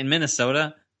close. Like in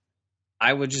Minnesota,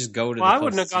 I would just go to Well, I the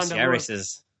wouldn't have closest gone to Louisville.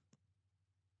 races.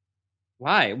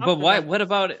 Why? But Up to why? that. What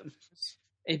about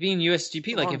it being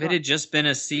USGP? Like, if it had just been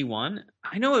a C1,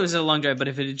 I know it was a long drive, but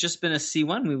if it had just been a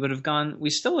C1, we would have gone. We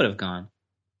still would have gone.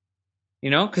 You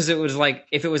know, because it was like,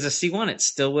 if it was a C1, it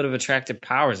still would have attracted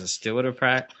Powers. It still would have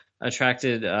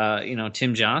attracted,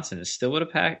 Tim Johnson. It still would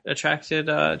have attracted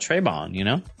Trebon. You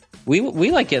know, we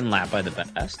like getting lapped by the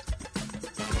best.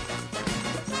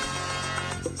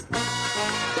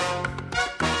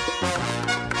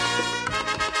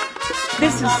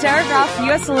 This is Sarah Groff,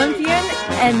 U.S. Olympian,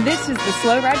 and this is the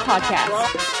Slow Ride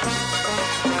Podcast.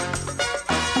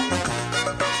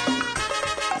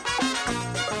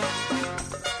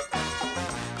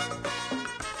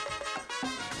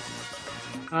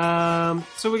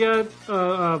 So we got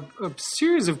a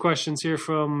series of questions here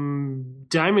from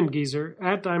Diamond Geezer,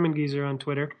 at Diamond Geezer on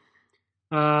Twitter.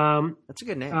 That's a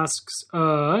good name. Asks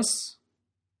us,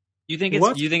 You think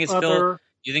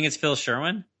it's Phil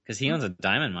Sherwin? Because he owns a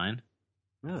diamond mine.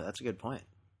 Oh, that's a good point.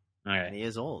 All right. And he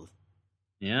is old.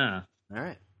 Yeah. All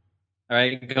right. All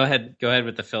right. Go ahead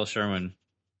with the Phil Sherwin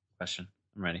question.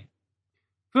 I'm ready.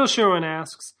 Phil Sherwin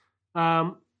asks,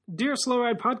 Dear Slow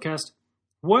Ride Podcast,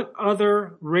 what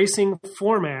other racing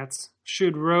formats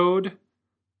should road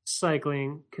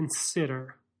cycling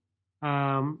consider?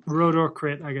 Road or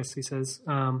crit, I guess he says.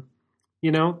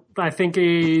 I think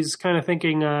he's kind of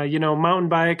thinking, mountain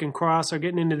bike and cross are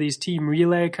getting into these team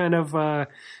relay kind of,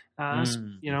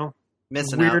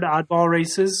 Missing weird out. oddball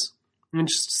races. And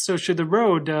so should the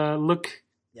road look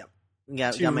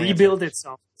to rebuild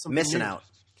itself? Missing new?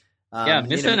 out.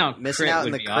 Missing out in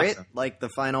would the be crit, awesome. like the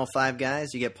final 5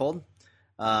 guys, you get pulled.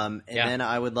 Then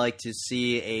I would like to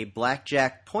see a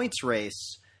blackjack points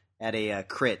race at a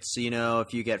crit. So,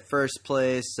 if you get first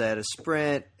place at a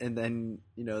sprint and then,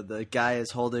 the guy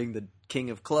is holding the king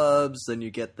of clubs, then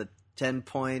you get the 10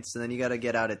 points and then you got to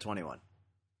get out at 21.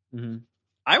 Mm-hmm.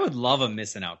 I would love a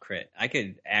missing out crit. I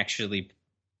could actually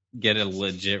get a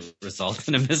legit result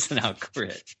in a missing out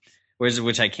crit.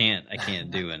 Which I can't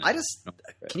do.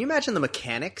 Can you imagine the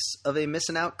mechanics of a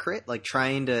missing out crit? Like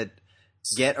trying to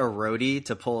get a roadie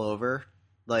to pull over,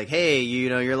 like, hey,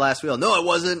 your last wheel. No, it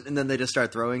wasn't. And then they just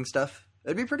start throwing stuff.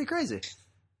 It'd be pretty crazy.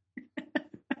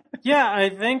 Yeah, I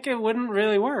think it wouldn't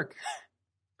really work.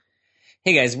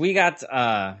 Hey guys, we got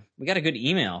a good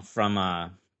email from I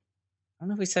don't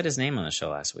know if we said his name on the show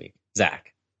last week.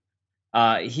 Zach.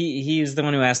 He's the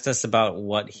one who asked us about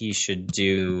what he should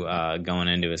do going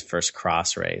into his first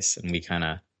cross race, and we kind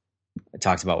of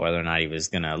talked about whether or not he was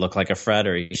going to look like a Fred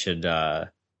or he should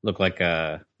look like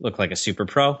a super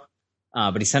pro.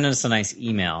 But he sent us a nice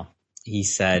email. He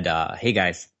said, "Hey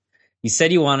guys, you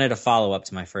said you wanted a follow up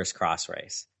to my first cross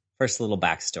race. First, a little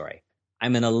backstory.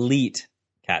 I'm an elite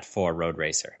Cat 4 road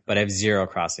racer, but I have zero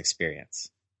cross experience.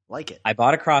 Like it. I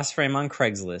bought a cross frame on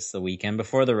Craigslist the weekend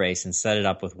before the race and set it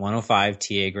up with 105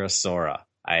 Tiagra Sora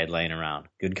I had laying around.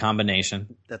 Good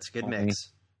combination. That's a good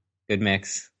mix. Good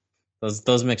mix.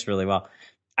 Those mix really well.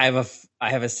 I have a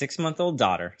 6-month-old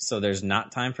daughter, so there's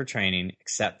not time for training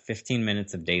except 15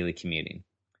 minutes of daily commuting.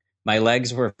 My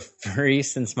legs were free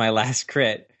since my last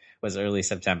crit was early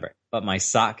September, but my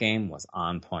sock game was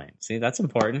on point. See, that's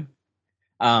important.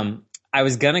 I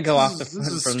was going to go off the front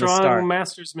from the start. This is strong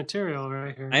master's material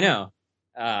right here. I know.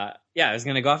 I was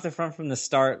going to go off the front from the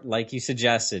start like you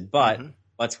suggested, but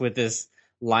what's with this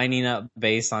lining up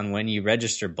based on when you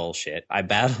register bullshit? I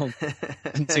battled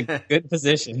into good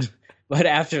position, but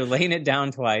after laying it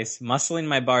down twice, muscling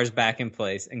my bars back in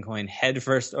place, and going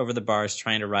headfirst over the bars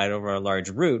trying to ride over a large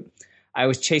route, I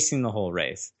was chasing the whole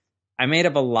race. I made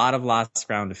up a lot of lost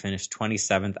ground to finish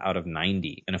 27th out of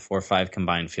 90 in a 4-5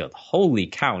 combined field. Holy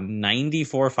cow,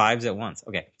 94 5s at once.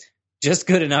 Okay, just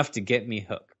good enough to get me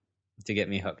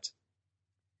hooked.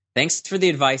 Thanks for the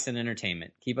advice and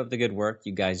entertainment. Keep up the good work.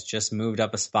 You guys just moved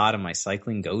up a spot on my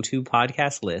cycling go-to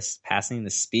podcast list, passing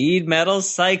the Speed Metal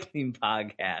Cycling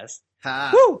Podcast. Ha.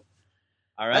 Woo!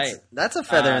 All right. That's a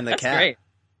feather in the cap. Great.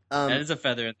 That is a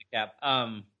feather in the cap.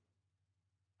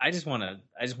 I just want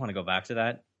to go back to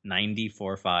that.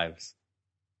 94 5s.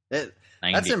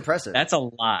 That's impressive. That's a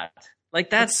lot.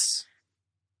 Like that's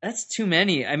too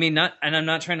many. I mean, I'm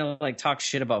not trying to like talk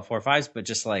shit about 4-5s, but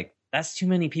just like that's too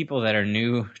many people that are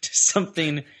new to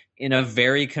something in a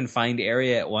very confined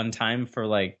area at one time for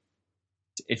like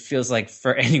it feels like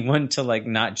for anyone to like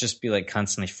not just be like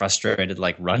constantly frustrated,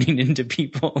 like running into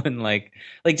people and like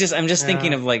just I'm just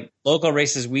thinking of like local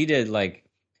races we did like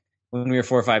when we were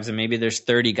 4-5s and maybe there's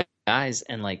 30 guys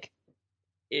and like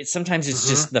sometimes it's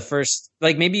just the first,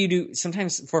 like maybe you do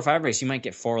sometimes 4-5 race you might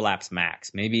get 4 laps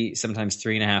max, maybe sometimes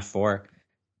 3.5, 4.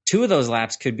 2 of those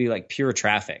laps could be like pure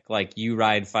traffic, like you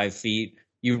ride 5 feet,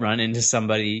 you run into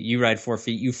somebody, you ride 4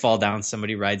 feet, you fall down,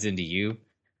 somebody rides into you.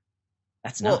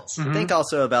 That's nuts. Well, think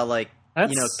also about like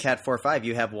Cat 4-5.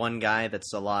 You have one guy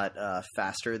that's a lot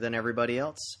faster than everybody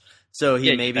else, so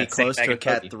he may be close to a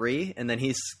Cat 3, and then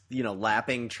he's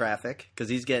lapping traffic because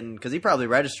he probably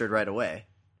registered right away,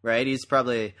 right? He's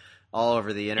probably all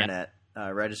over the internet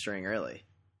registering early.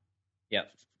 Yep,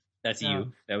 that's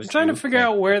you. That was I'm trying to figure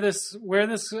out where this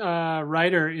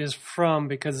rider is from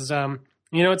because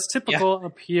it's typical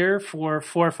up here for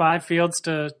 4-5 fields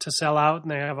to sell out, and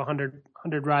they have 100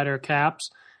 rider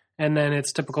caps, and then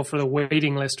it's typical for the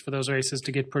waiting list for those races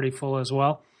to get pretty full as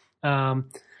well.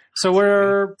 So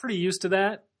we're pretty used to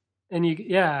that, and you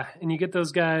get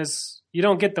those guys. You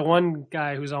don't get the one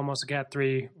guy who's almost a Cat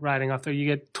 3 riding off there. You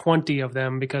get 20 of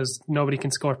them because nobody can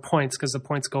score points because the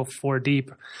points go 4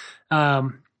 deep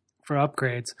for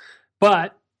upgrades.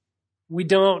 But we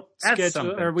don't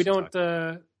schedule or we don't.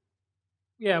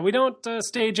 We don't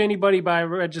stage anybody by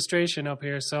registration up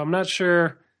here, so I'm not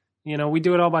sure. We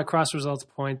do it all by cross results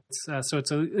points, so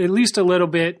it's at least a little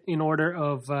bit in order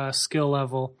of skill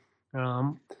level.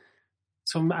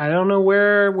 So I don't know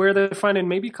where they're finding.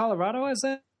 Maybe Colorado has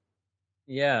that.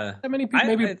 Yeah, that many people.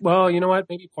 Maybe well, you know what?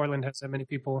 Maybe Portland has that many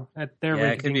people at their.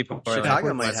 Yeah, it could be Portland.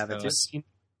 Chicago might have it too.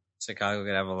 Chicago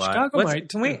could have a lot. Chicago might.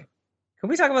 Can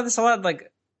we talk about this a lot?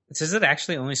 Like, does it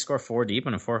actually only score 4 deep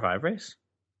in a 4-5 race? Is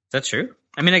that true?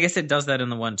 I mean, I guess it does that in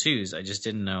the 1-2s. I just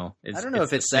didn't know. I don't know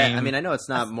if it's that. I mean, I know it's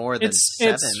not more than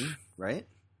 7, right?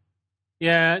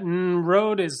 Yeah,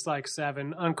 road is like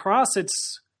 7. On cross,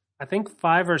 it's I think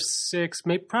 5 or 6,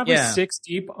 maybe probably 6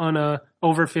 deep on a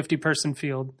over 50-person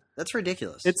field. That's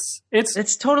ridiculous.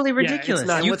 It's totally ridiculous.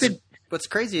 Yeah, what's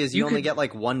crazy is you only get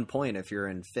like 1 point if you're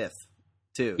in 5th,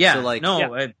 too. Yeah,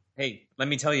 so hey, let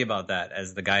me tell you about that.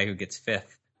 As the guy who gets 5th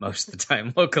most of the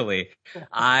time locally,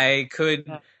 I could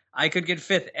get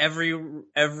 5th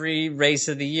every race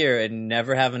of the year and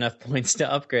never have enough points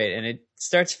to upgrade, and it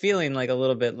starts feeling like a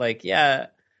little bit like I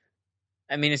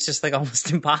mean, it's just like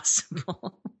almost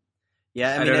impossible.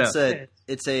 Yeah, I mean,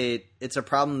 it's a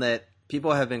problem that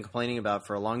people have been complaining about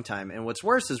for a long time. And what's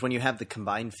worse is when you have the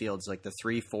combined fields, like the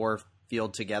 3-4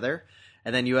 field together,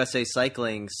 and then USA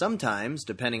Cycling sometimes,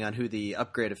 depending on who the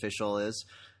upgrade official is,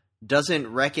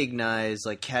 doesn't recognize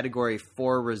like category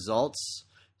 4 results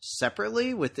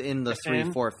separately within the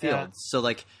 3-4 fields. Yeah. So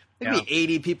like maybe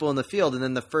 80 people in the field, and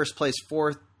then the first place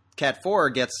Cat 4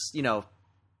 gets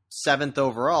 7th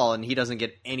overall, and he doesn't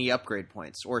get any upgrade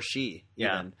points, or she.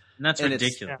 Yeah, even. And that's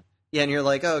ridiculous. Yeah, and you're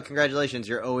like, oh, congratulations,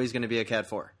 you're always going to be a Cat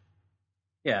 4.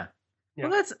 Yeah.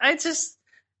 Well,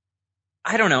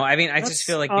 I don't know. I mean, I just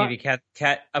feel like maybe cat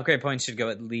upgrade points should go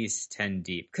at least 10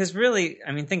 deep. Because really,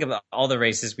 I mean, think about all the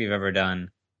races we've ever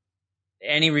done.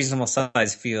 Any reasonable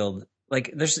size field,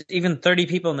 like there's even 30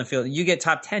 people in the field. You get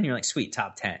top 10, you're like, sweet,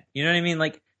 top 10. You know what I mean?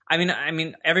 Like, I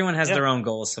mean, everyone has their own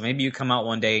goals. So maybe you come out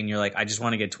one day and you're like, I just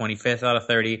want to get 25th out of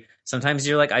 30. Sometimes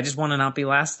you're like, I just want to not be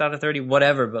last out of 30,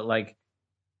 whatever. But like,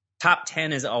 top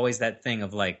 10 is always that thing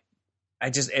of like,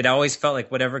 it always felt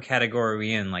like whatever category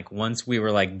we in, like once we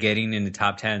were like getting into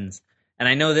top 10s. And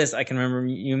I know this, I can remember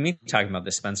you and me talking about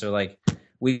this, Spencer, like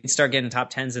we'd start getting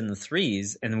top 10s in the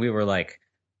 3s and we were like,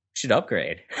 we should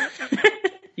upgrade.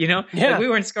 Like we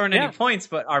weren't scoring any points,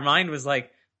 but our mind was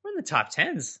like, we're in the top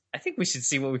 10s. I think we should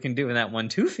see what we can do in that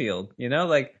 1-2 field,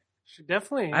 like should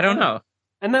definitely. I don't know.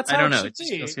 And that's how it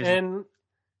should be.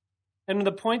 And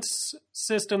the points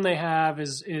system they have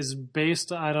is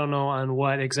based, I don't know on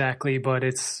what exactly, but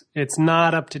it's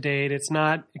not up to date. It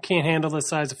can't handle the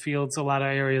size of fields a lot of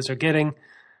areas are getting.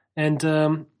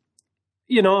 And,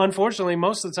 unfortunately,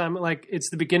 most of the time, like it's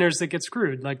the beginners that get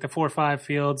screwed. Like the 4-5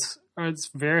 fields, it's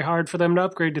very hard for them to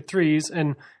upgrade to 3s.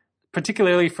 And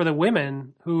particularly for the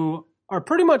women who are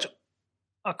pretty much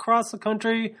across the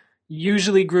country,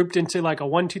 usually grouped into like a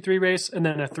 1-2-3 race and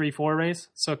then a 3-4 race.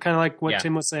 So kind of like what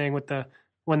Tim was saying with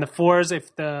when the 4s,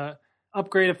 if the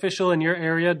upgrade official in your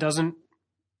area doesn't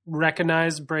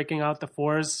recognize breaking out the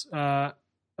 4s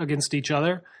against each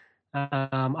other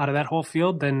out of that whole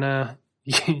field, then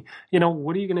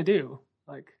what are you going to do?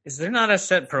 Like, is there not a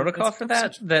set protocol for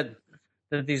that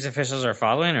these officials are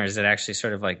following, or is it actually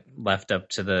sort of like left up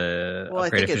to the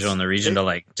upgrade official in the region to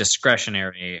like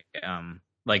discretionary?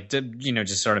 like to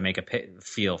just sort of make a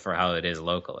feel for how it is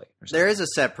locally. There is a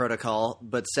set protocol,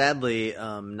 but sadly,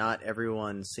 not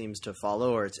everyone seems to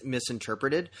follow, or it's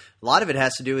misinterpreted. A lot of it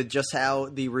has to do with just how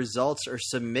the results are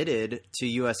submitted to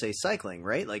USA Cycling,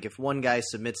 right? Like if one guy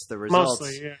submits the results,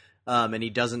 Mostly, yeah. and he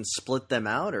doesn't split them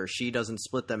out, or she doesn't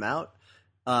split them out,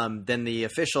 then the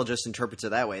official just interprets it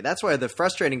that way. That's why the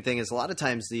frustrating thing is a lot of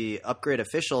times the upgrade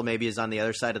official maybe is on the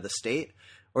other side of the state,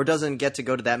 or doesn't get to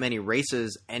go to that many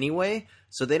races anyway,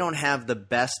 so they don't have the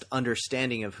best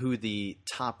understanding of who the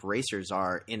top racers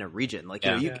are in a region. Like,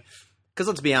 because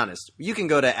let's be honest, you can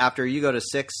go to, after you go to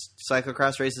 6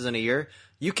 cyclocross races in a year,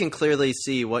 you can clearly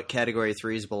see what category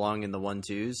 3s belong in the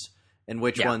 1-2s and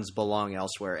which ones belong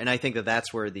elsewhere. And I think that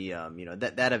that's where the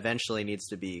that eventually needs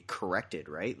to be corrected,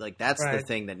 right? Like that's the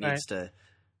thing that needs to,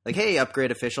 like, hey,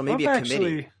 upgrade official, maybe a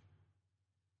committee,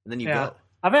 and then you go.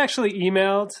 I've actually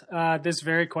emailed this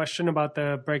very question about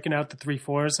the breaking out the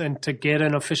 3/4s, and to get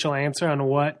an official answer on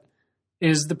what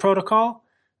is the protocol,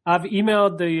 I've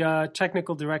emailed the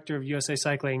technical director of USA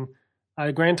Cycling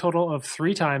a grand total of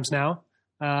 3 times now,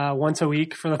 once a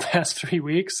week for the past 3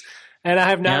 weeks, and I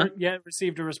have not yet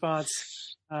received a response.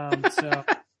 So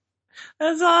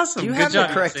that's awesome. Do you Good have job,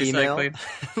 the correct email?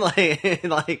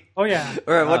 like, oh yeah.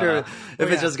 Or I wonder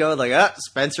if it's just going like,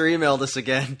 Spencer emailed us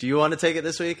again. Do you want to take it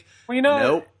this week? Well,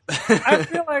 nope. I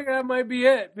feel like that might be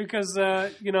it because,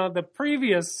 the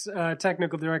previous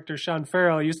technical director, Sean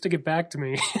Farrell, used to get back to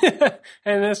me,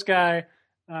 and this guy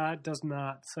does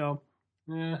not. So,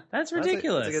 yeah, that's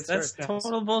ridiculous. That's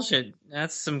total bullshit.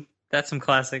 That's some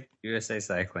classic USA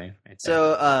Cycling. Right there.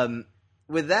 So,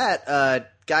 with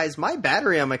that, guys, my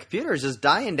battery on my computer is just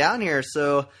dying down here.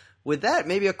 So with that,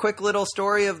 maybe a quick little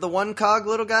story of the one cog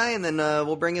little guy, and then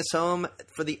we'll bring us home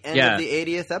for the end of the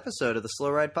 80th episode of the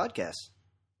Slow Ride Podcast.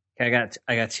 Okay,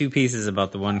 I got 2 pieces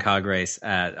about the one cog race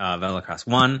at Velocross.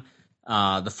 One,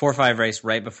 the 4-5 race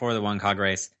right before the one cog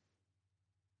race.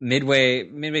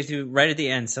 Midway through, right at the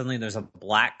end, suddenly there's a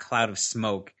black cloud of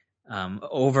smoke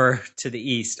over to the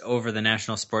east, over the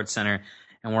National Sports Center,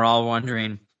 and we're all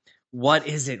wondering, what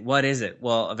is it? What is it?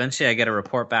 Well, eventually I get a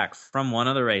report back from one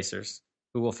of the racers,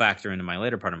 who will factor into my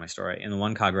later part of my story, in the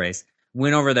one cog race.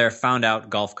 Went over there, found out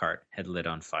golf cart had lit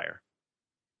on fire.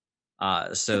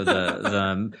 So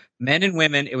the men and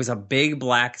women, it was a big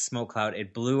black smoke cloud.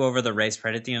 It blew over the race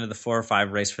right at the end of the 4 or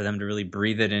 5 race for them to really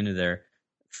breathe it into their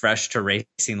fresh to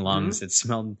racing lungs. Mm-hmm. It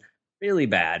smelled really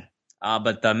bad.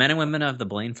 But the men and women of the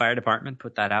Blaine Fire Department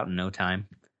put that out in no time.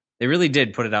 They really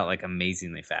did put it out like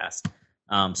amazingly fast.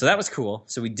 So that was cool.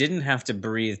 So we didn't have to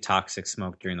breathe toxic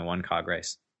smoke during the one cog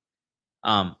race.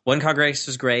 One cog race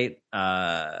was great.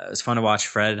 It was fun to watch.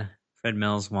 Fred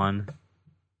Mills won.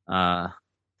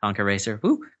 Tonka racer.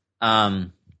 Woo.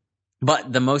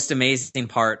 But the most amazing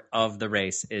part of the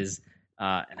race is,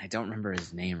 and I don't remember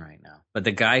his name right now, but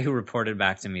the guy who reported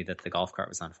back to me that the golf cart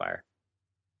was on fire.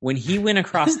 When he went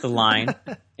across the line,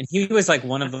 and he was like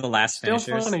one of the last finishers.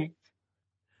 Still funny.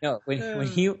 No, when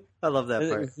he, I love that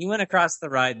part. He went across the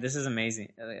ride. This is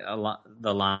amazing.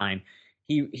 The line.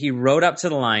 He rode up to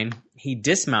the line. He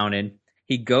dismounted.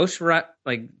 He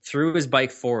threw his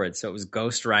bike forward, so it was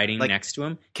ghost riding like next to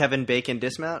him. Kevin Bacon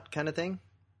dismount kind of thing.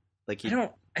 Like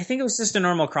I think it was just a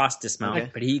normal cross dismount.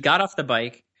 Okay. But he got off the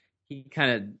bike. He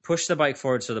kind of pushed the bike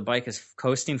forward, so the bike is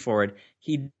coasting forward.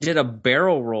 He did a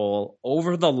barrel roll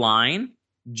over the line,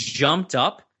 jumped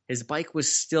up. His bike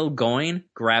was still going.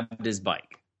 Grabbed his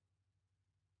bike.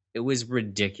 It was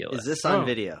ridiculous. Is this on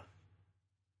video?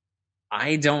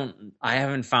 I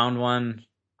haven't found one.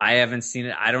 I haven't seen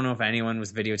it. I don't know if anyone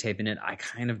was videotaping it. I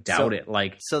kind of doubt it.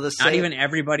 Not even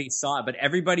everybody saw it, but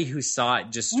everybody who saw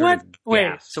it just sort of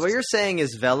gasped. So what you're saying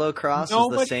is Velocross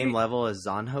is the same level as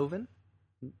Zonhoven?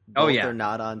 Both are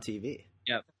not on TV.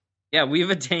 Yep. Yeah, we've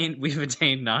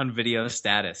attained non-video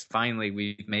status. Finally,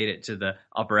 we've made it to the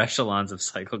upper echelons of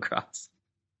cyclocross.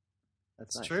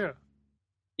 That's nice. True.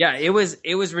 Yeah, it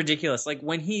was ridiculous. Like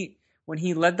when he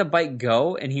let the bike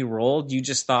go and he rolled, you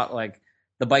just thought like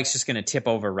the bike's just going to tip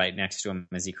over right next to him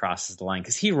as he crosses the line,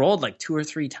 because he rolled like 2 or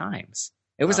 3 times.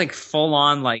 It was like full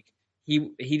on, like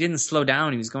he didn't slow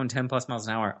down. He was going 10 plus miles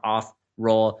an hour, off,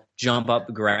 roll, jump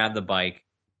up, grab the bike,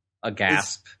 a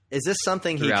gasp. Is this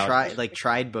something he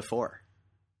tried before?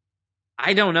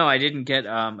 I don't know. I didn't get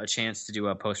a chance to do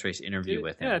a post race interview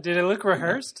with him. Yeah, did it look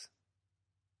rehearsed?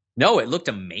 No, it looked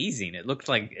amazing. It looked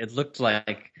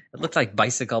like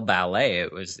bicycle ballet.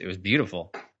 It was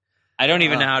beautiful. I don't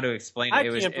even know how to explain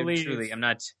it.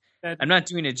 I'm not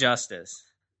doing it justice.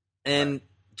 And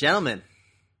gentlemen,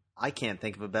 I can't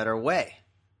think of a better way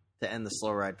to end the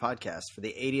Slow Ride Podcast for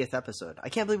the 80th episode. I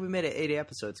can't believe we made it 80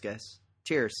 episodes, guys.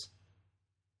 Cheers.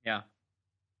 Yeah.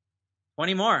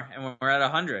 20 more, and we're at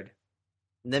 100.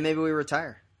 And then maybe we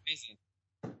retire. Amazing.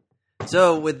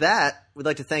 So with that, we'd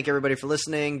like to thank everybody for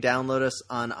listening. Download us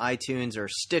on iTunes or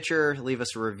Stitcher. Leave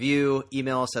us a review.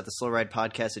 Email us at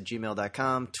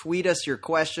theslowridepodcast@gmail.com. Tweet us your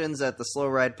questions at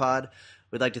theslowridepod.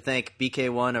 We'd like to thank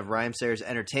BK1 of Rhymesayers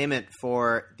Entertainment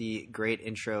for the great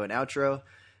intro and outro.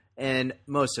 And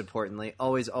most importantly,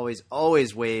 always, always,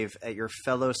 always wave at your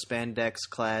fellow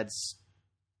spandex-clad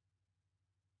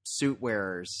suit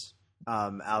wearers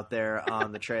out there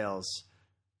on the trails.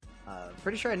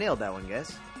 Pretty sure I nailed that one,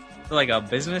 guys. Like a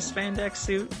business spandex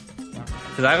suit?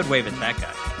 Because I would wave at that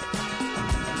guy.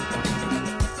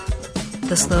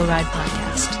 The Slow Ride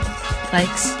Podcast.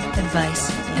 Bikes, advice,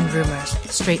 and rumors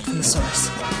straight from the source.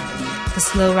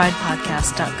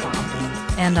 TheSlowRidePodcast.com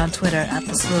and on Twitter at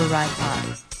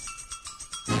TheSlowRidePod.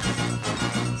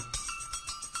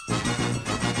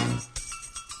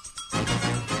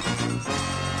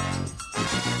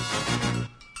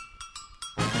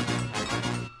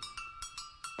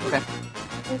 Okay.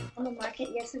 On the market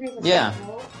yesterday. Yeah.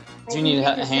 Do you need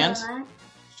a hand?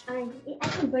 I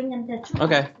can bring them to try.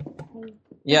 Okay.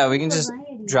 Yeah, we can just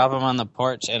drop them on the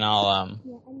porch, and I'll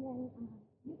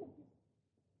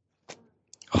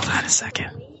Hold on a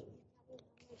second.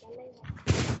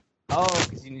 Oh,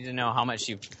 because you need to know how much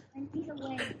you.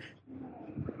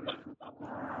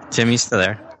 Tim, you still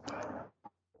there?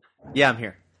 Yeah, I'm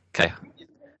here. Okay.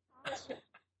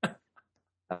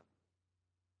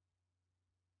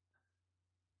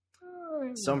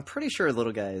 So I'm pretty sure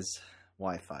little guy's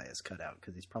Wi-Fi is cut out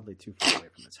because he's probably too far away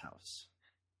from his house.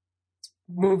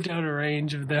 Moved out of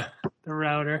range of the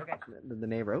router. The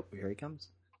neighbor, oh, here he comes.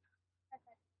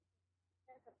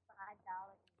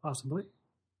 Possibly.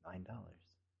 $9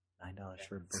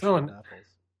 for a bushel Selling- of apples.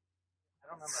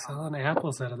 Selling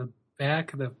apples out of the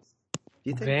back of the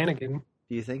Vanagon.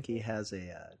 Do you think he has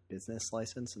a business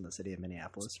license in the city of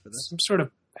Minneapolis for this? Some sort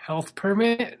of health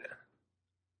permit.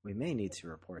 We may need to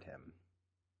report him.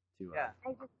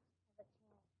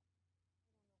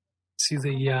 To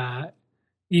the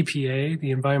EPA,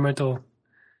 the Environmental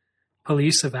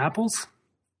Police of Apples.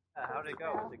 How'd it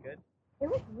go? Was it good? It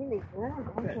was really good,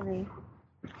 actually.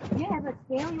 Do you have a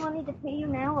scale you want me to pay you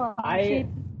now? Or I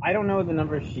don't know the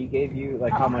number she gave you,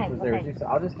 like how much was there. okay. So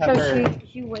I'll just have her.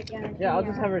 she would, I'll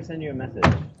just have her send you a message.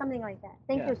 something like that.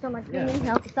 Thank Yeah. you so much. Yeah. You need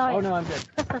help. Sorry. Oh no, I'm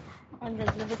good. I'm the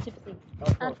tipsy.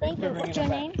 Oh, cool. Thank you. What's your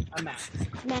name? I'm Matt.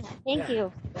 Matt. Thank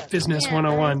you. Business Yeah,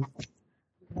 101.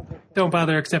 Don't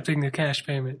bother accepting the cash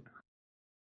payment.